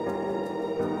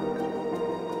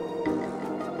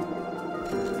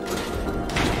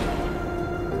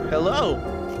 Hello?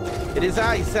 It is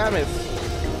I, Samus.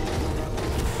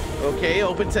 Okay,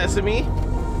 open sesame.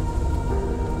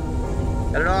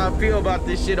 I don't know how I feel about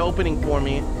this shit opening for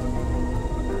me.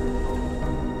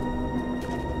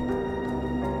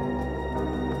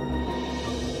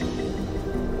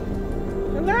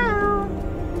 Hello?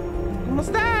 ¿Cómo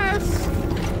estás?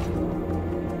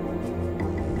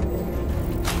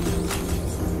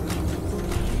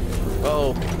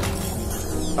 Uh-oh.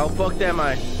 How fucked am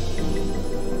I?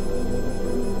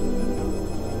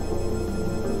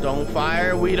 Don't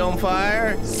fire, we don't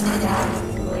fire.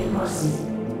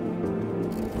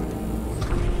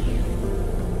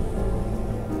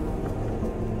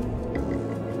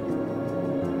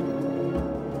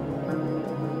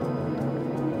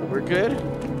 We're good?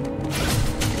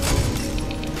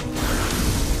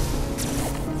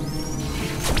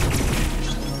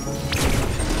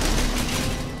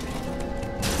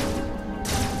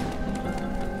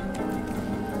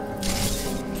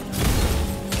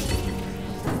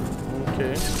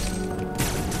 Okay.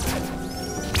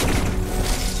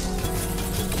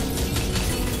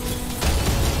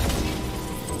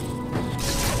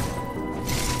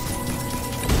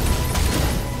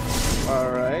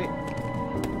 Alright.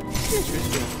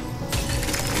 Interesting.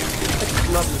 I just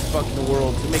love this fucking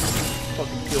world. It makes me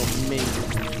fucking feel amazing.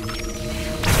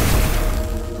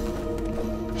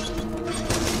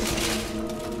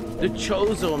 The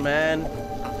Chozo, man.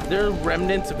 Their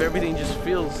remnants of everything just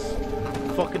feels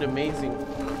fucking amazing.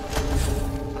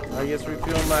 I guess we're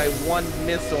feeling my one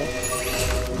missile.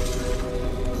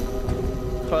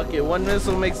 Fuck it, one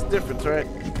missile makes a difference, right?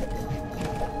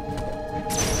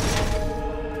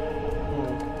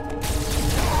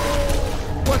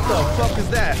 What the fuck is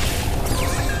that?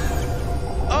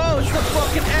 Oh, it's the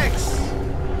fucking X!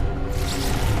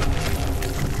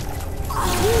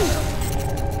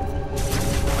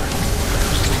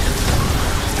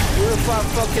 We're about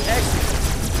fucking X.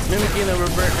 Mimicking a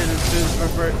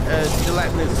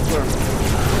gelatinous squirm.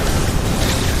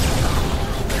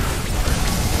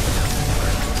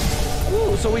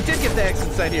 Ooh, so we did get the X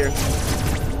inside here.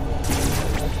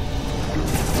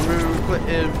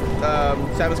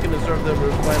 Samus can absorb the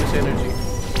replenished energy.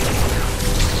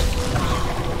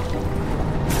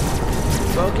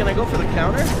 So can I go for the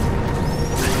counter?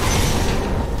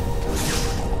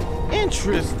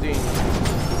 Interesting.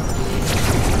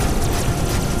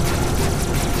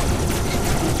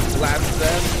 Blast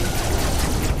that.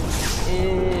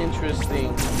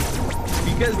 Interesting.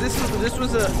 Because this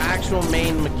was an actual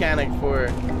main mechanic for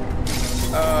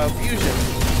fusion.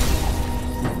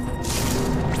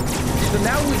 So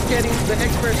now we're getting the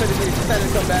expert certificate decided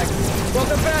to come back.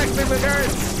 Welcome back, big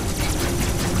regards.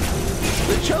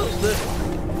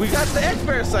 We got the X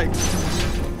parasite.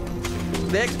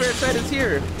 The X parasite is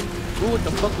here. Ooh, what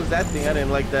the fuck was that thing? I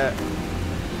didn't like that.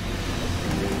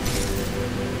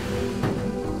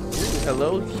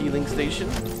 Hello, healing station.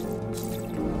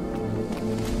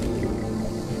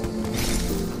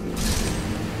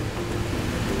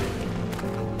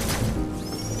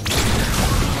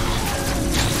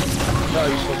 Oh,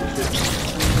 you fucking shit.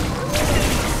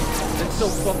 That's so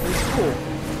fucking cool.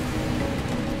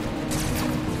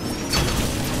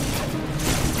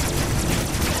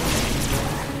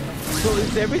 So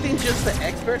is everything just the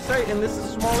expert site in this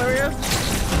small area?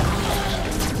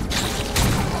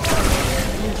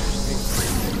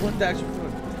 What the actual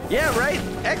fuck? Yeah, right?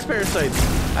 X-parasites.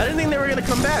 I didn't think they were gonna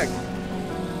come back.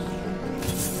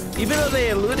 Even though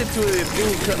they alluded to it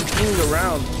being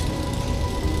around,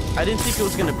 I didn't think it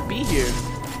was gonna be here.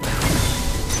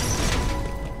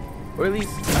 Or at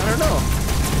least, I don't know.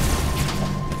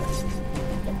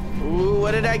 Ooh,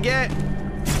 what did I get?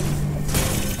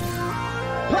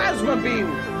 Plasma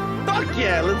beam! Fuck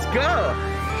yeah, let's go!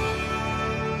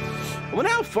 I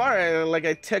wonder how far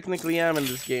I technically am in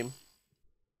this game.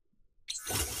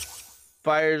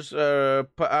 Fires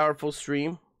powerful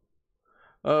stream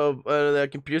that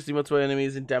can pierce the multiple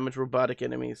enemies and damage robotic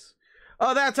enemies.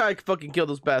 Oh, that's how I can fucking kill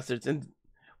those bastards and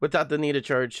without the need to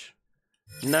charge.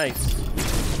 Nice.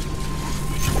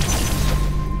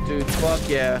 Dude, fuck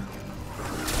yeah.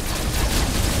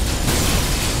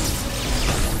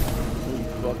 You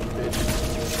fucking bitch.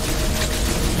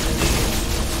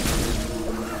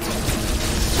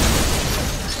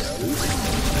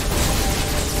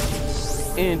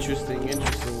 Interesting,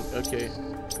 interesting. Okay.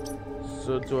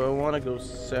 So do I want to go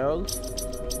south?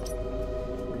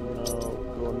 No,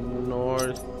 go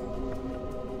north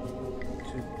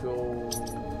to go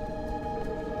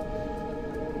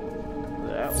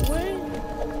that way?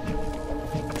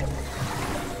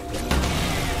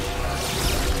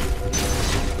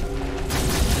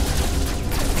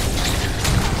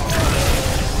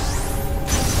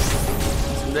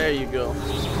 There There you go.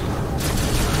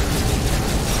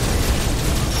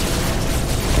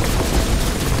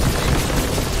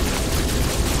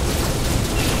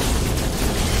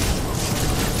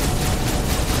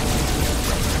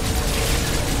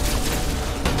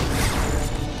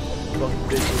 Fucking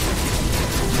bitches.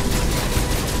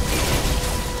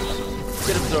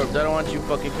 Get absorbed. I don't want you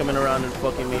fucking coming around and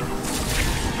fucking me.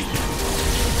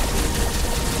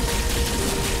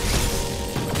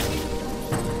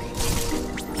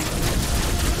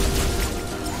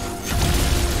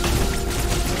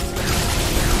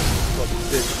 Fucking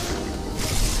bitch.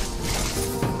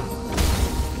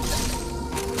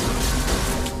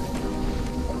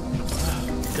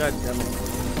 God damn it.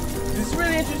 This is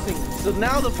really interesting. So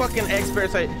now the fucking expert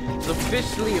site is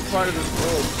officially a part of this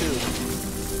world too.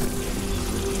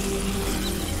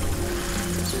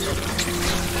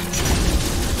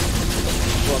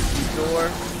 Fucking door.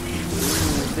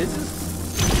 Ooh,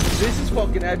 this is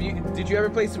fucking. Did you ever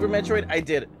play Super Metroid? I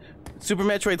did. Super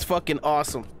Metroid's fucking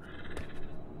awesome.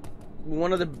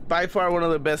 By far one of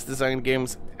the best designed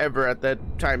games ever at that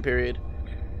time period.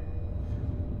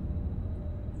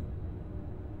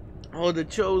 Oh, the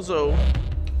Chozo.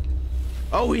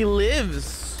 Oh, he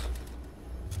lives.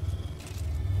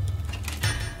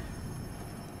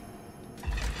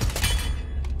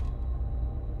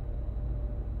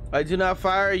 I do not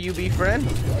fire, you be friend.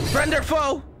 Friend or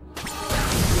foe?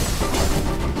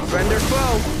 Friend or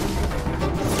foe?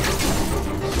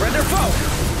 Friend or foe?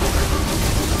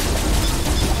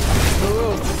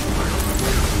 Ooh.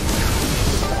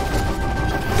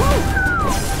 Woo!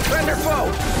 Friend or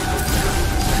foe?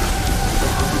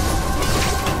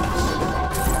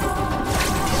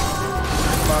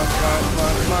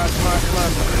 Come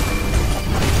on.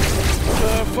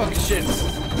 Oh, fuck shit.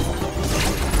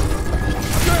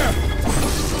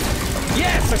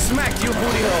 Yes, I smacked you, booty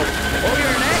hole. Oh,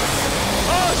 you're an ex?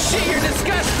 Oh, shit, you're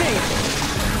disgusting.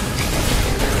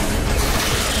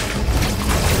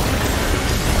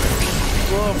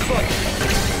 Oh, fuck.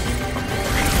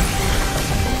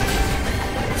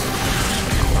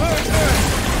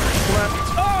 Come on.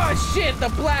 Oh, shit, the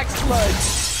black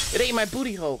sludge. It ate my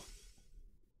booty hole.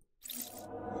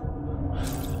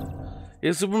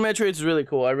 Yeah, Super Metroid's really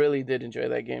cool. I really did enjoy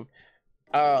that game.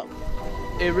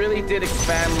 It really did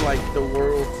expand like the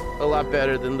world a lot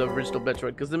better than the original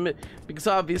Metroid, because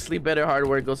obviously better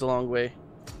hardware goes a long way.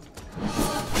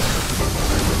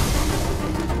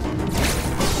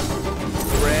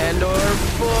 Friend or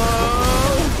foe?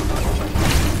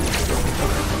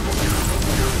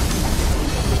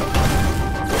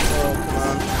 Oh, come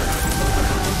on.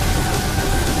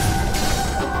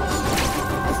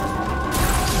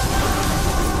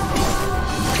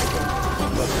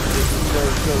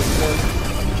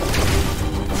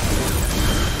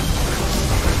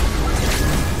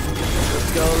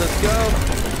 Go. Let's go.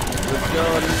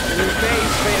 New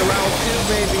phase, round 2,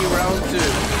 baby, round 2.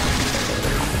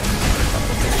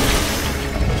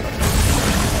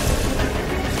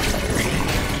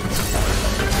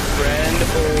 Friend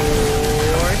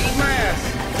or eat my ass.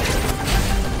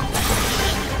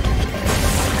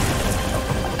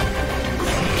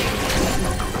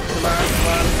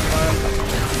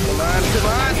 Come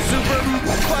on, super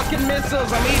fucking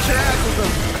missiles. I'm eating your ass with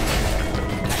them.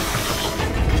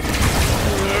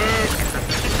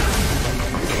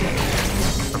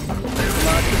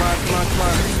 Come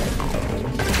on.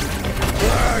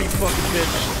 Oh, you fucking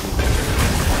bitch.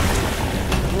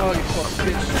 Oh, you fucking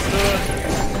bitch.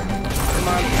 Come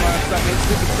on. Stop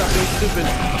being stupid.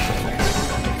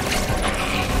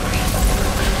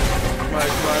 Come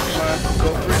on. Go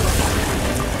for it.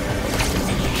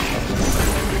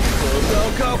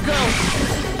 Go.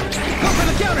 Go for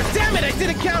the counter. Damn it, I did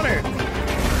a counter.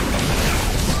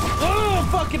 Oh,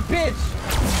 fucking bitch.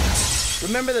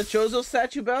 Remember the Chozo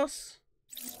statue, Bouse?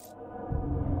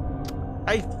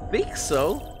 I think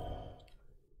so.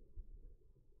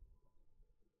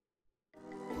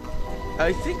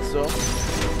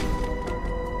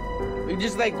 You're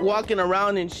just like walking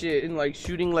around and shit and like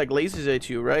shooting like lasers at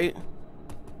you, right?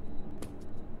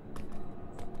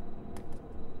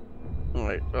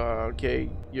 Alright, okay,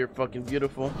 you're fucking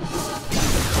beautiful.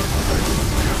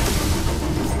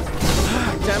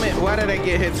 Damn it, why did I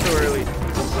get hit so early?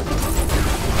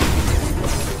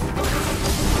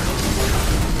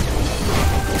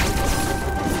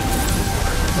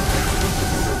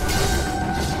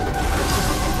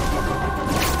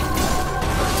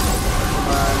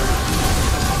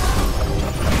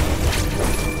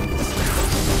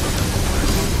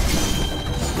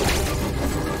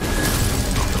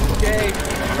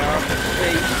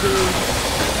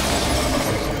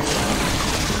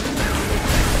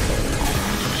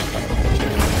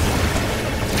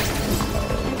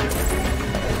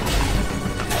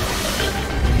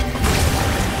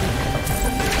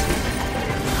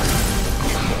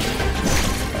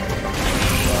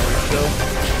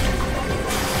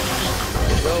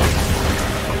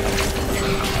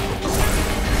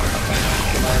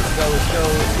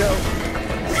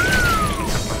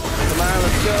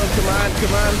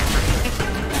 come on.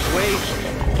 Wait.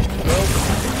 Go.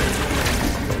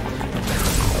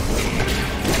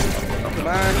 Come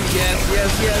on. Yes,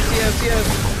 yes, yes, yes, yes.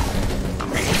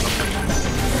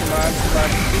 Come on, come on.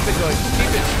 Keep it going.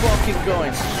 Keep it fucking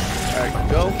going. Alright,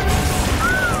 go.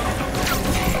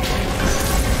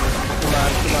 Come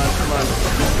on, come on, come on.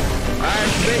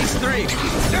 Alright, phase 3.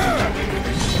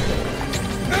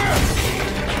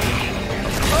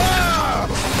 Oh!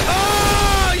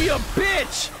 Oh, you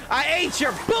bitch! I ate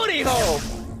your booty hole!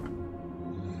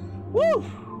 Woo!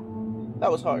 That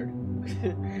was hard.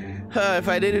 If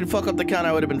I didn't fuck up the count,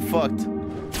 I would have been fucked.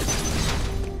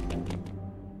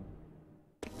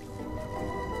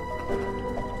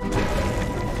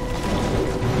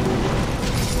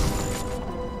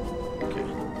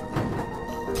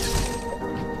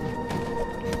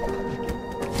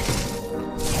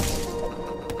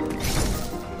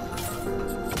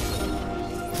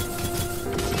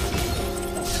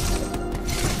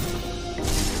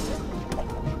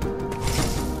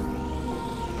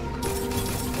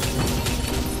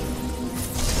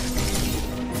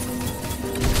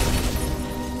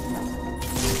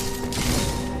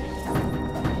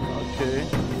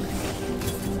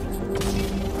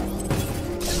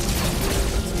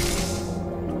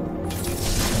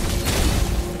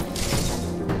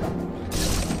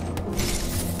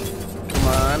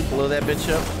 Blow that bitch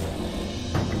up.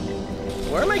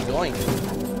 Where am I going?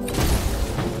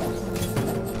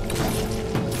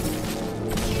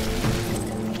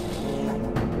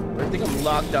 I think I'm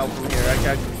locked out from here. I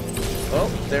got. Oh,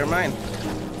 they're mine.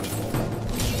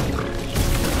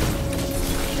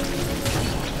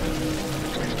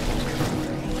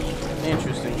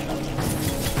 Interesting.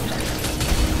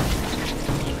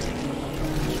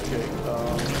 Okay.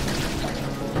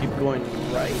 Keep going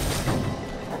right.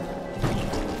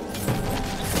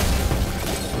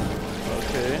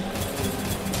 Okay.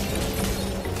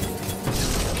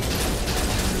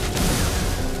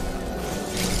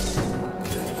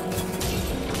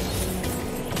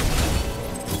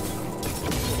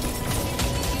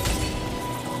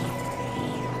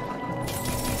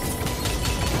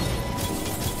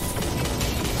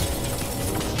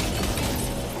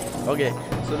 Okay,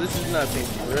 so this is nothing,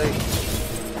 right?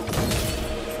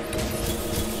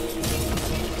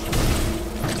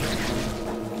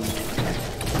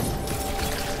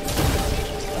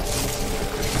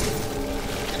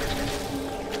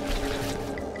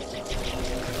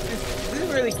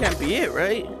 Can't be it,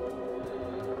 right?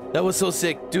 That was so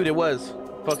sick, dude. It was,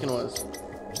 fucking was.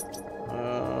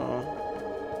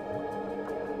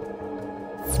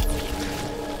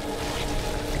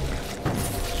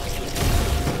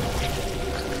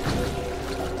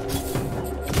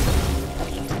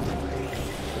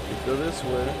 Go this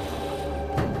way.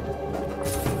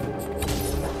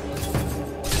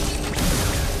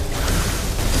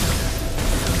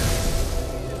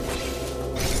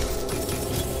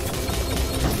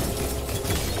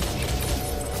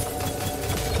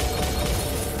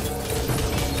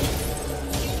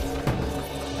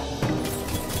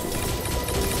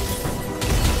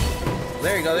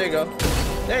 There you go, there you go.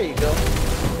 There you go.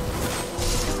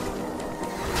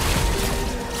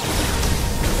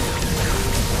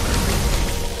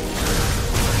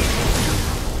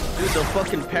 Dude, the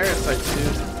fucking parasites,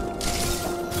 dude.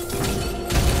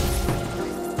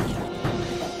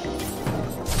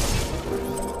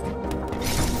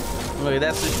 Okay,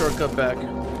 that's the shortcut back.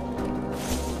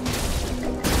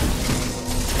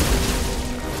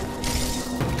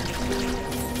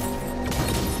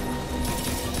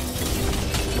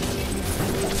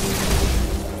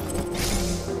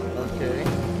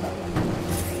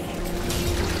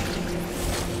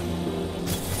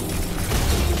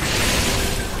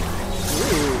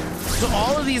 So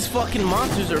all of these fucking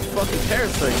monsters are fucking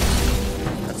parasites.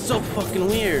 That's so fucking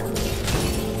weird.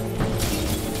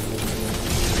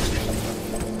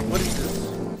 What is this?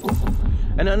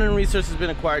 An unknown resource has been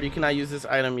acquired. You cannot use this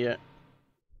item yet.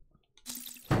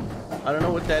 I don't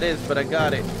know what that is, but I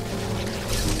got it.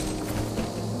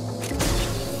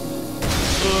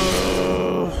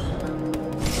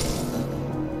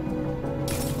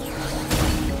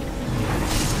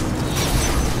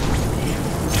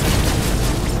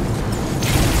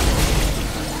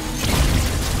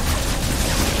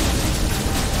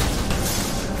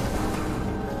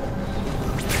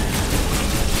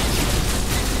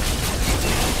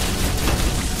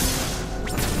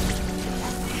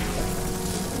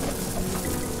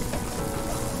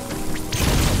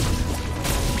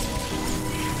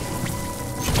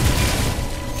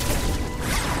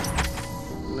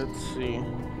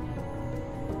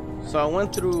 So I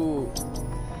went through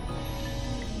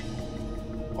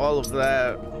all of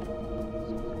that.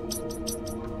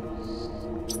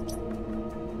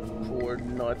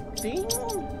 thing?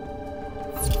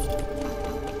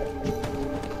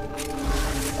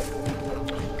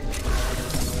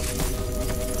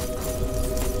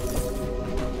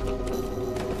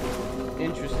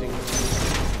 Interesting.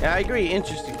 Yeah, I agree.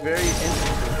 Interesting. Very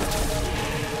interesting.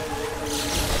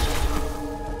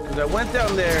 Because I went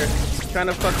down there trying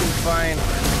to fucking find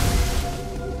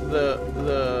the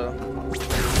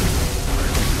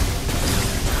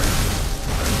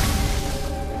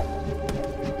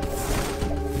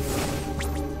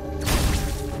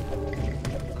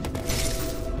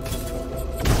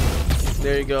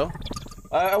there you go.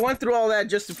 I went through all that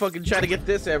just to fucking try to get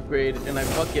this upgrade, and I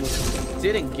fucking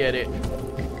didn't get it.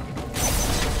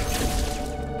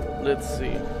 Let's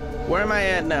see. Where am I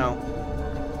at now?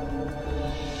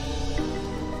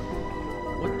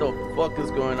 What the fuck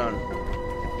is going on?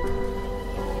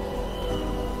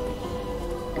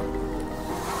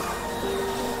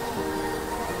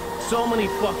 So many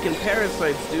fucking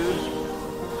parasites, dude.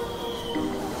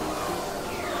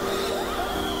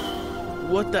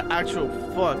 What the actual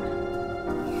fuck?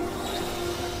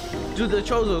 Dude, the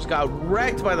Chozos got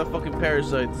wrecked by the fucking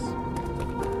parasites.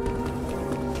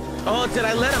 Oh, did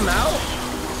I let him out?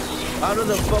 Out of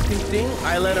the fucking thing?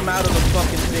 I let him out of the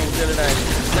fucking thing, didn't I?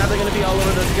 Now they're gonna be all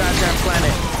over this goddamn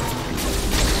planet.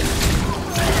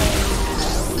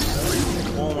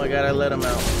 Oh my god, I let him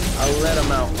out. I let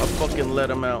him out. I fucking let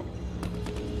him out.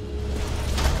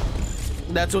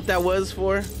 That's what that was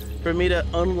for? For me to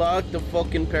unlock the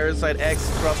fucking Parasite X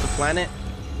across the planet?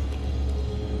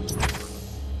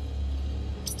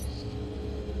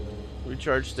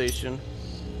 Recharge station.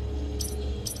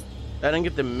 I didn't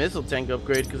get the missile tank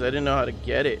upgrade because I didn't know how to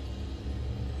get it.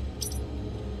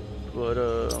 But,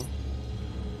 oh,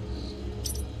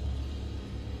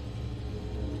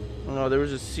 there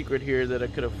was a secret here that I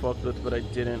could have fucked with, but I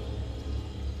didn't.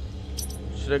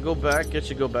 Should I go back? I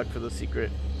should go back for the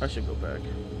secret. I should go back.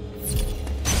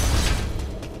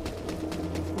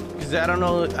 Because I don't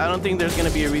know, I don't think there's going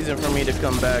to be a reason for me to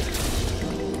come back.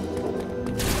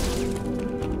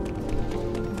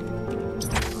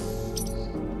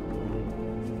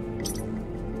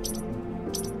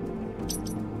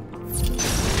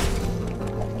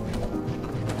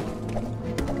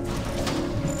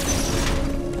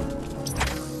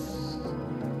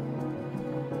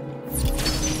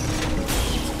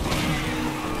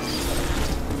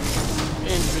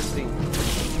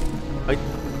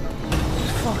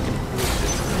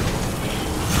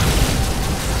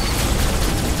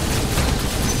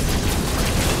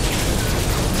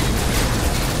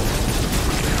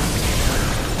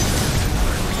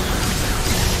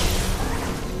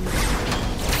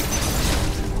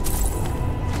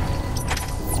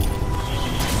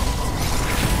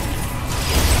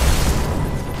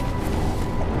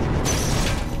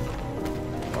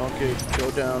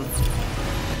 Down.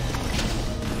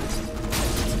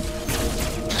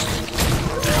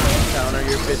 Counter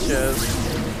your bitches.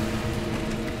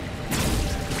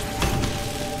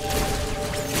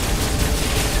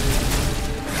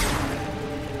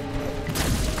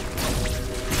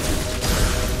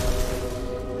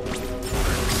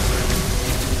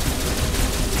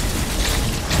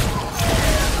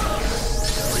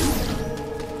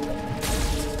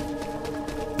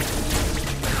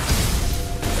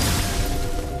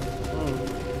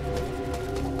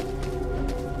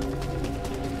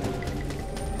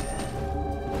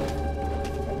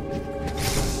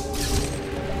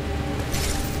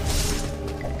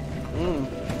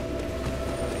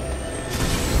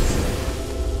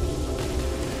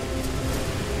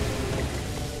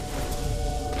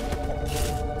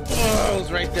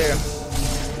 Right there.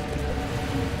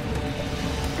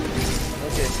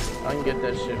 Okay, I can get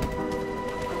that shit.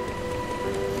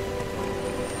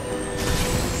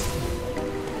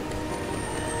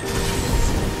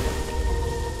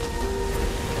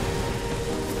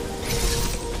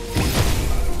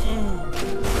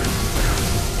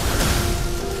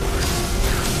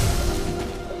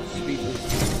 Speed boost.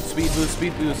 Speed boost,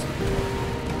 speed boost.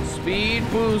 Speed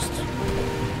boost.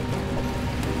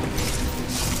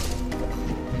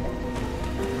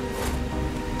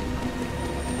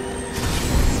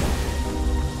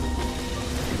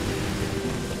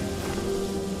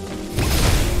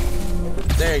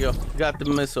 There you go. Got the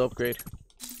missile upgrade.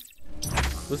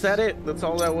 Was that it? That's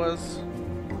all that was?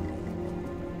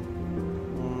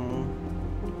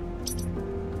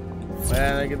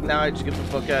 Man, now I just get the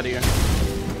fuck out of here.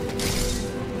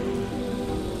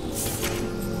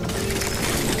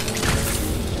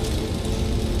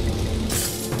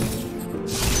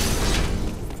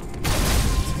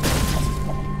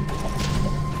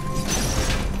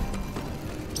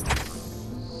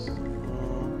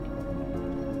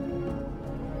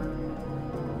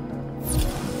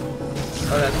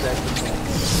 Oh, that's actually cool.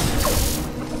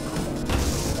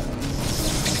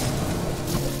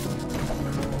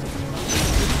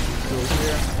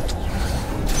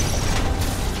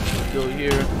 Go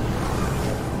here.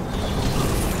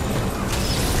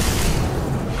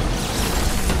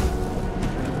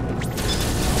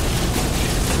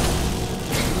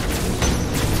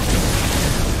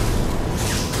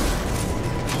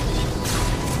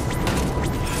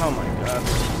 Oh my god.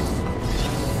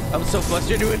 I'm so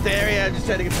frustrated with the area. I'm just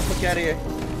trying to get the fuck out of here.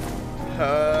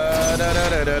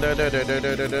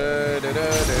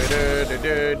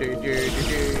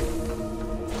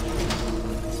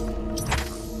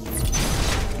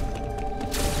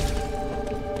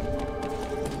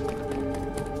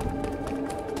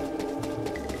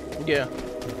 Yeah.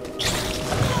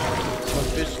 I'm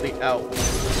officially out.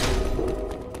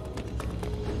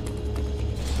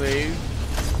 Save.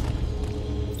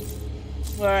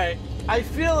 Alright. I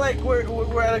feel like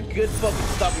we're at a good fucking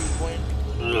stopping point.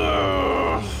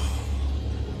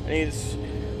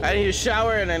 I need a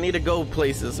shower and I need to go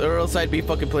places, or else I'd be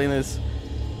fucking playing this.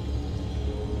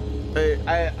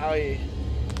 I'm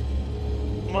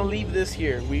gonna leave this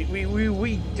here.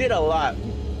 We did a lot.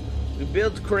 We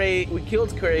built Kraid, we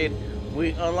killed Kraid,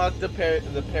 we unlocked the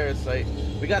parasite.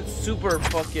 We got super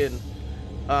fucking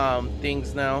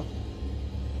things now.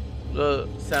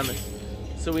 Samus.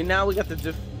 So we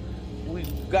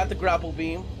got the grapple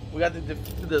beam. We got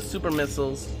the super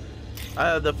missiles. I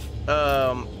have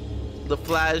the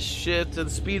flash shit, the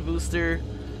speed booster.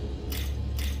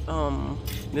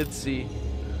 Let's see.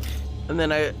 And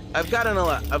then I've gotten a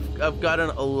lot. I've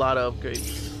gotten a lot of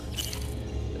upgrades.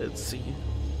 Let's see.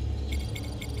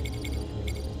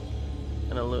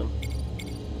 And a loon.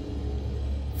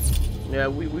 Yeah,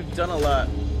 we've done a lot.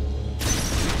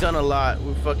 We've done a lot.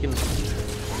 We fucking.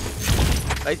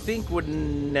 I think we're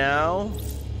now.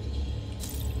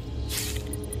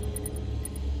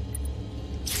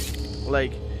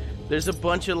 Like, there's a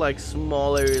bunch of like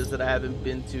small areas that I haven't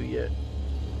been to yet.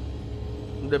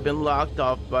 They've been locked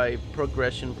off by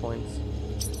progression points.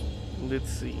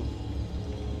 Let's see.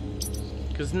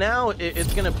 Because now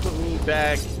it's gonna put me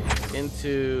back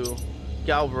into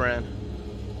Galvaran.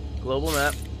 Global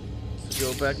map.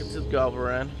 So go back into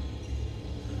Galvaran.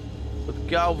 With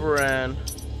Galvaran,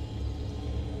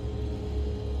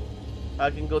 I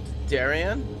can go to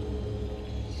Darien,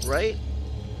 right?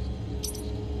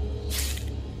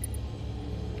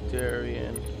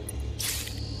 Darien.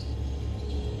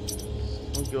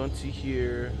 I'm going to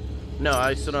here. No,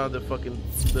 I still don't have the fucking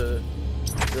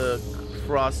the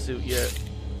frost suit yet.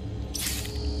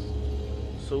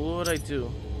 So what would I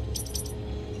do?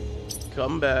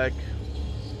 Come back.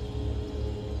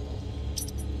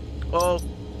 Oh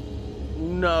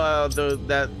no,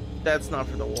 that's not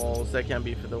for the walls. That can't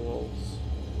be for the walls.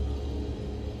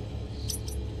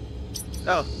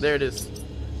 Oh, there it is.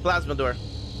 Plasma door.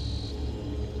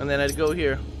 And then I'd go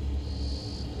here.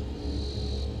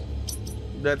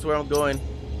 That's where I'm going.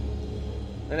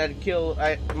 And I'd kill.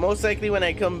 Most likely when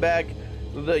I come back,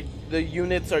 the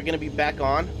units are gonna be back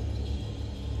on.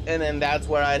 And then that's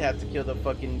where I'd have to kill the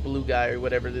fucking blue guy or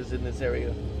whatever it is in this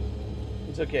area.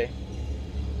 It's okay.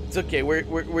 It's okay.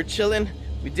 We're chilling.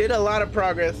 We did a lot of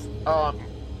progress.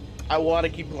 I want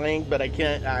to keep playing, but I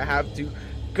can't. I have to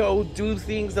go do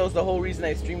things. That was the whole reason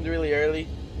I streamed really early.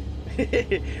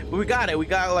 But we got it. We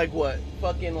got like what?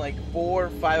 Fucking like 4 or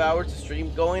 5 hours of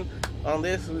stream going on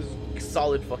this. It was a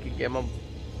solid fucking game.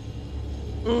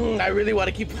 I really want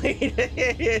to keep playing.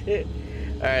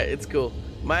 Alright, it's cool.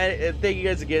 Thank you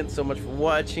guys again so much for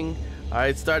watching.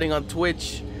 Alright, starting on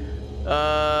Twitch.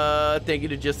 Thank you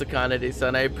to Just a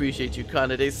Kanade-san. I appreciate you,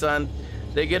 Kanade-san.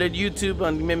 They get on YouTube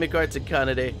on Mimic Arts and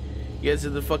Kanade. You guys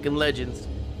are the fucking legends.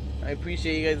 I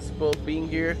appreciate you guys both being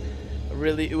here.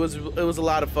 Really, it was a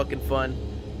lot of fucking fun.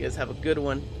 You guys have a good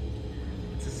one.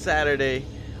 It's a Saturday.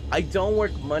 I don't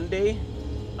work Monday,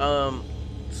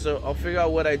 so I'll figure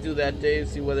out what I do that day,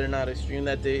 see whether or not I stream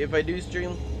that day. If I do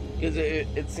stream, because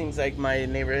it seems like my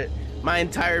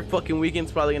entire fucking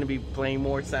weekend's probably gonna be playing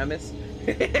more Samus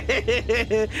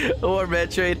or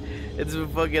Metroid. It's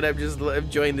fucking. I'm just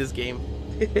enjoying this game.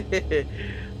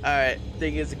 Alright,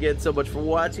 thank you guys again so much for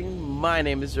watching. My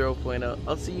name is Gerbil.O.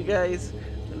 I'll see you guys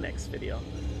in the next video.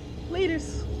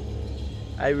 Laters.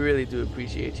 I really do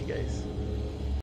appreciate you guys.